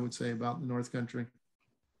that's what I would say about the North Country.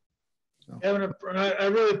 So. Gavin, I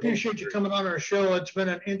really appreciate you coming on our show. It's been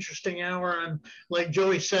an interesting hour. And like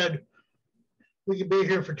Joey said, we could be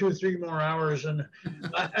here for 2 or 3 more hours. And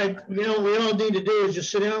we all need to do is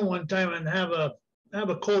just sit down one time and have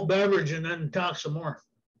a cold beverage and then talk some more.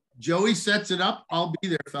 Joey sets it up. I'll be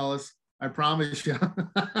there, fellas. I promise you.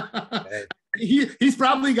 He's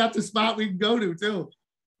probably got the spot we can go to too.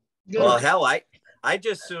 Well, hell, I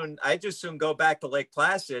just soon go back to Lake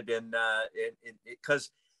Placid and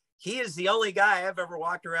because he is the only guy I've ever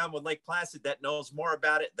walked around with Lake Placid that knows more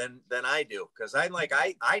about it than I do. Because I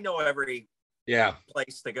know every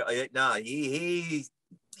place to go. No,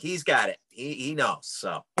 he's got it. He knows.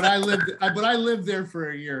 So. But I lived there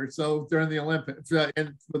for a year. So during the Olympics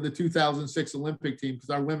and for the 2006 Olympic team, because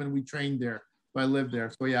our women, we trained there. So I lived there.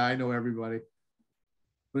 So yeah, I know everybody.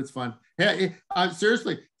 But it's fun. Hey,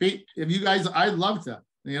 seriously, Pete, if you guys, I'd love to.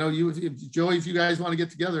 Joey, if you guys want to get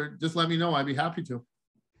together, just let me know. I'd be happy to.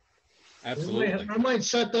 Absolutely. I might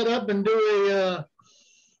set that up and do a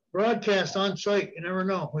broadcast on site. You never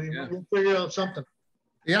know. We'll figure out something.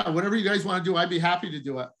 Yeah, whatever you guys want to do, I'd be happy to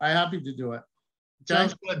do it. Okay?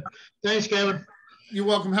 Sounds good. Thanks, Gavin. You're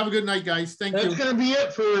welcome. Have a good night, guys. Thank you. That's going to be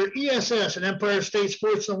it for ESS and Empire State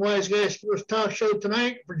Sports and the Wise Guys Sports Talk Show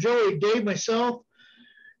tonight. For Joey, Dave, myself,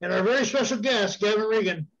 and our very special guest, Gavin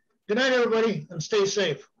Regan. Good night, everybody, and stay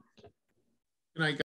safe. Good night, guys.